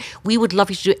revolution, we would love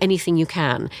you to do anything you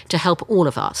can to help all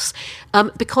of us.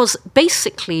 Because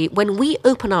basically, when we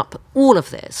open up all of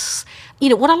this,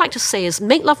 what I like to say is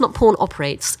Make Love Not Porn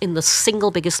operates in the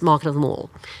single biggest market of them all.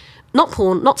 Not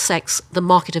porn, not sex, the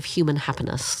market of human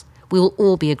happiness. We will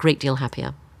all be a great deal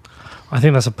happier. I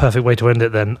think that's a perfect way to end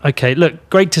it then. Okay, look,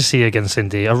 great to see you again,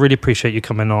 Cindy. I really appreciate you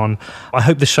coming on. I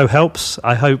hope this show helps.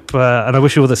 I hope, and I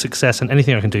wish you all the success, and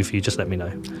anything I can do for you, just let me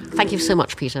know. Thank you so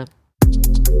much, Peter.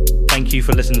 Thank you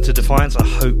for listening to Defiance. I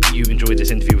hope you enjoyed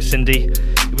this interview with Cindy.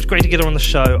 It was great to get her on the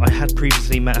show. I had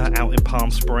previously met her out in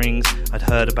Palm Springs. I'd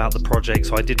heard about the project,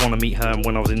 so I did want to meet her. And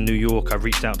when I was in New York, I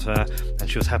reached out to her and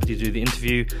she was happy to do the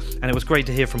interview. And it was great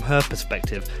to hear from her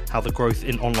perspective how the growth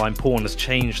in online porn has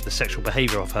changed the sexual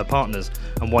behaviour of her partners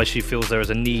and why she feels there is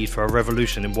a need for a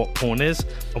revolution in what porn is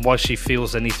and why she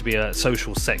feels there needs to be a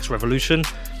social sex revolution.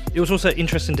 It was also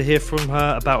interesting to hear from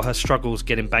her about her struggles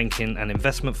getting banking and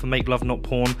investment for Make Love Not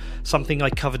Porn, something I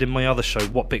covered in my other show,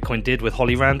 What Bitcoin Did, with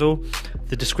Holly Randall.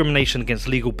 The discrimination against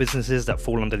legal businesses that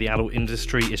fall under the adult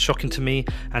industry is shocking to me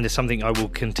and is something I will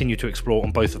continue to explore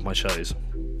on both of my shows.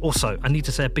 Also, I need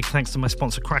to say a big thanks to my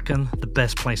sponsor Kraken, the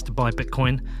best place to buy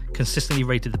Bitcoin, consistently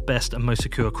rated the best and most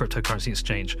secure cryptocurrency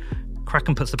exchange.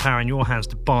 Kraken puts the power in your hands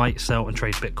to buy, sell and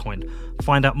trade Bitcoin.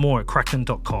 Find out more at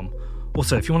kraken.com.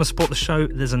 Also, if you want to support the show,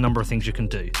 there's a number of things you can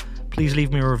do. Please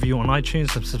leave me a review on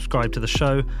iTunes and subscribe to the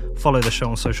show, follow the show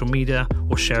on social media,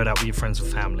 or share it out with your friends and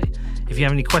family. If you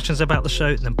have any questions about the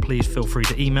show, then please feel free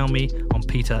to email me on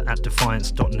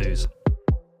peter@defiance.news.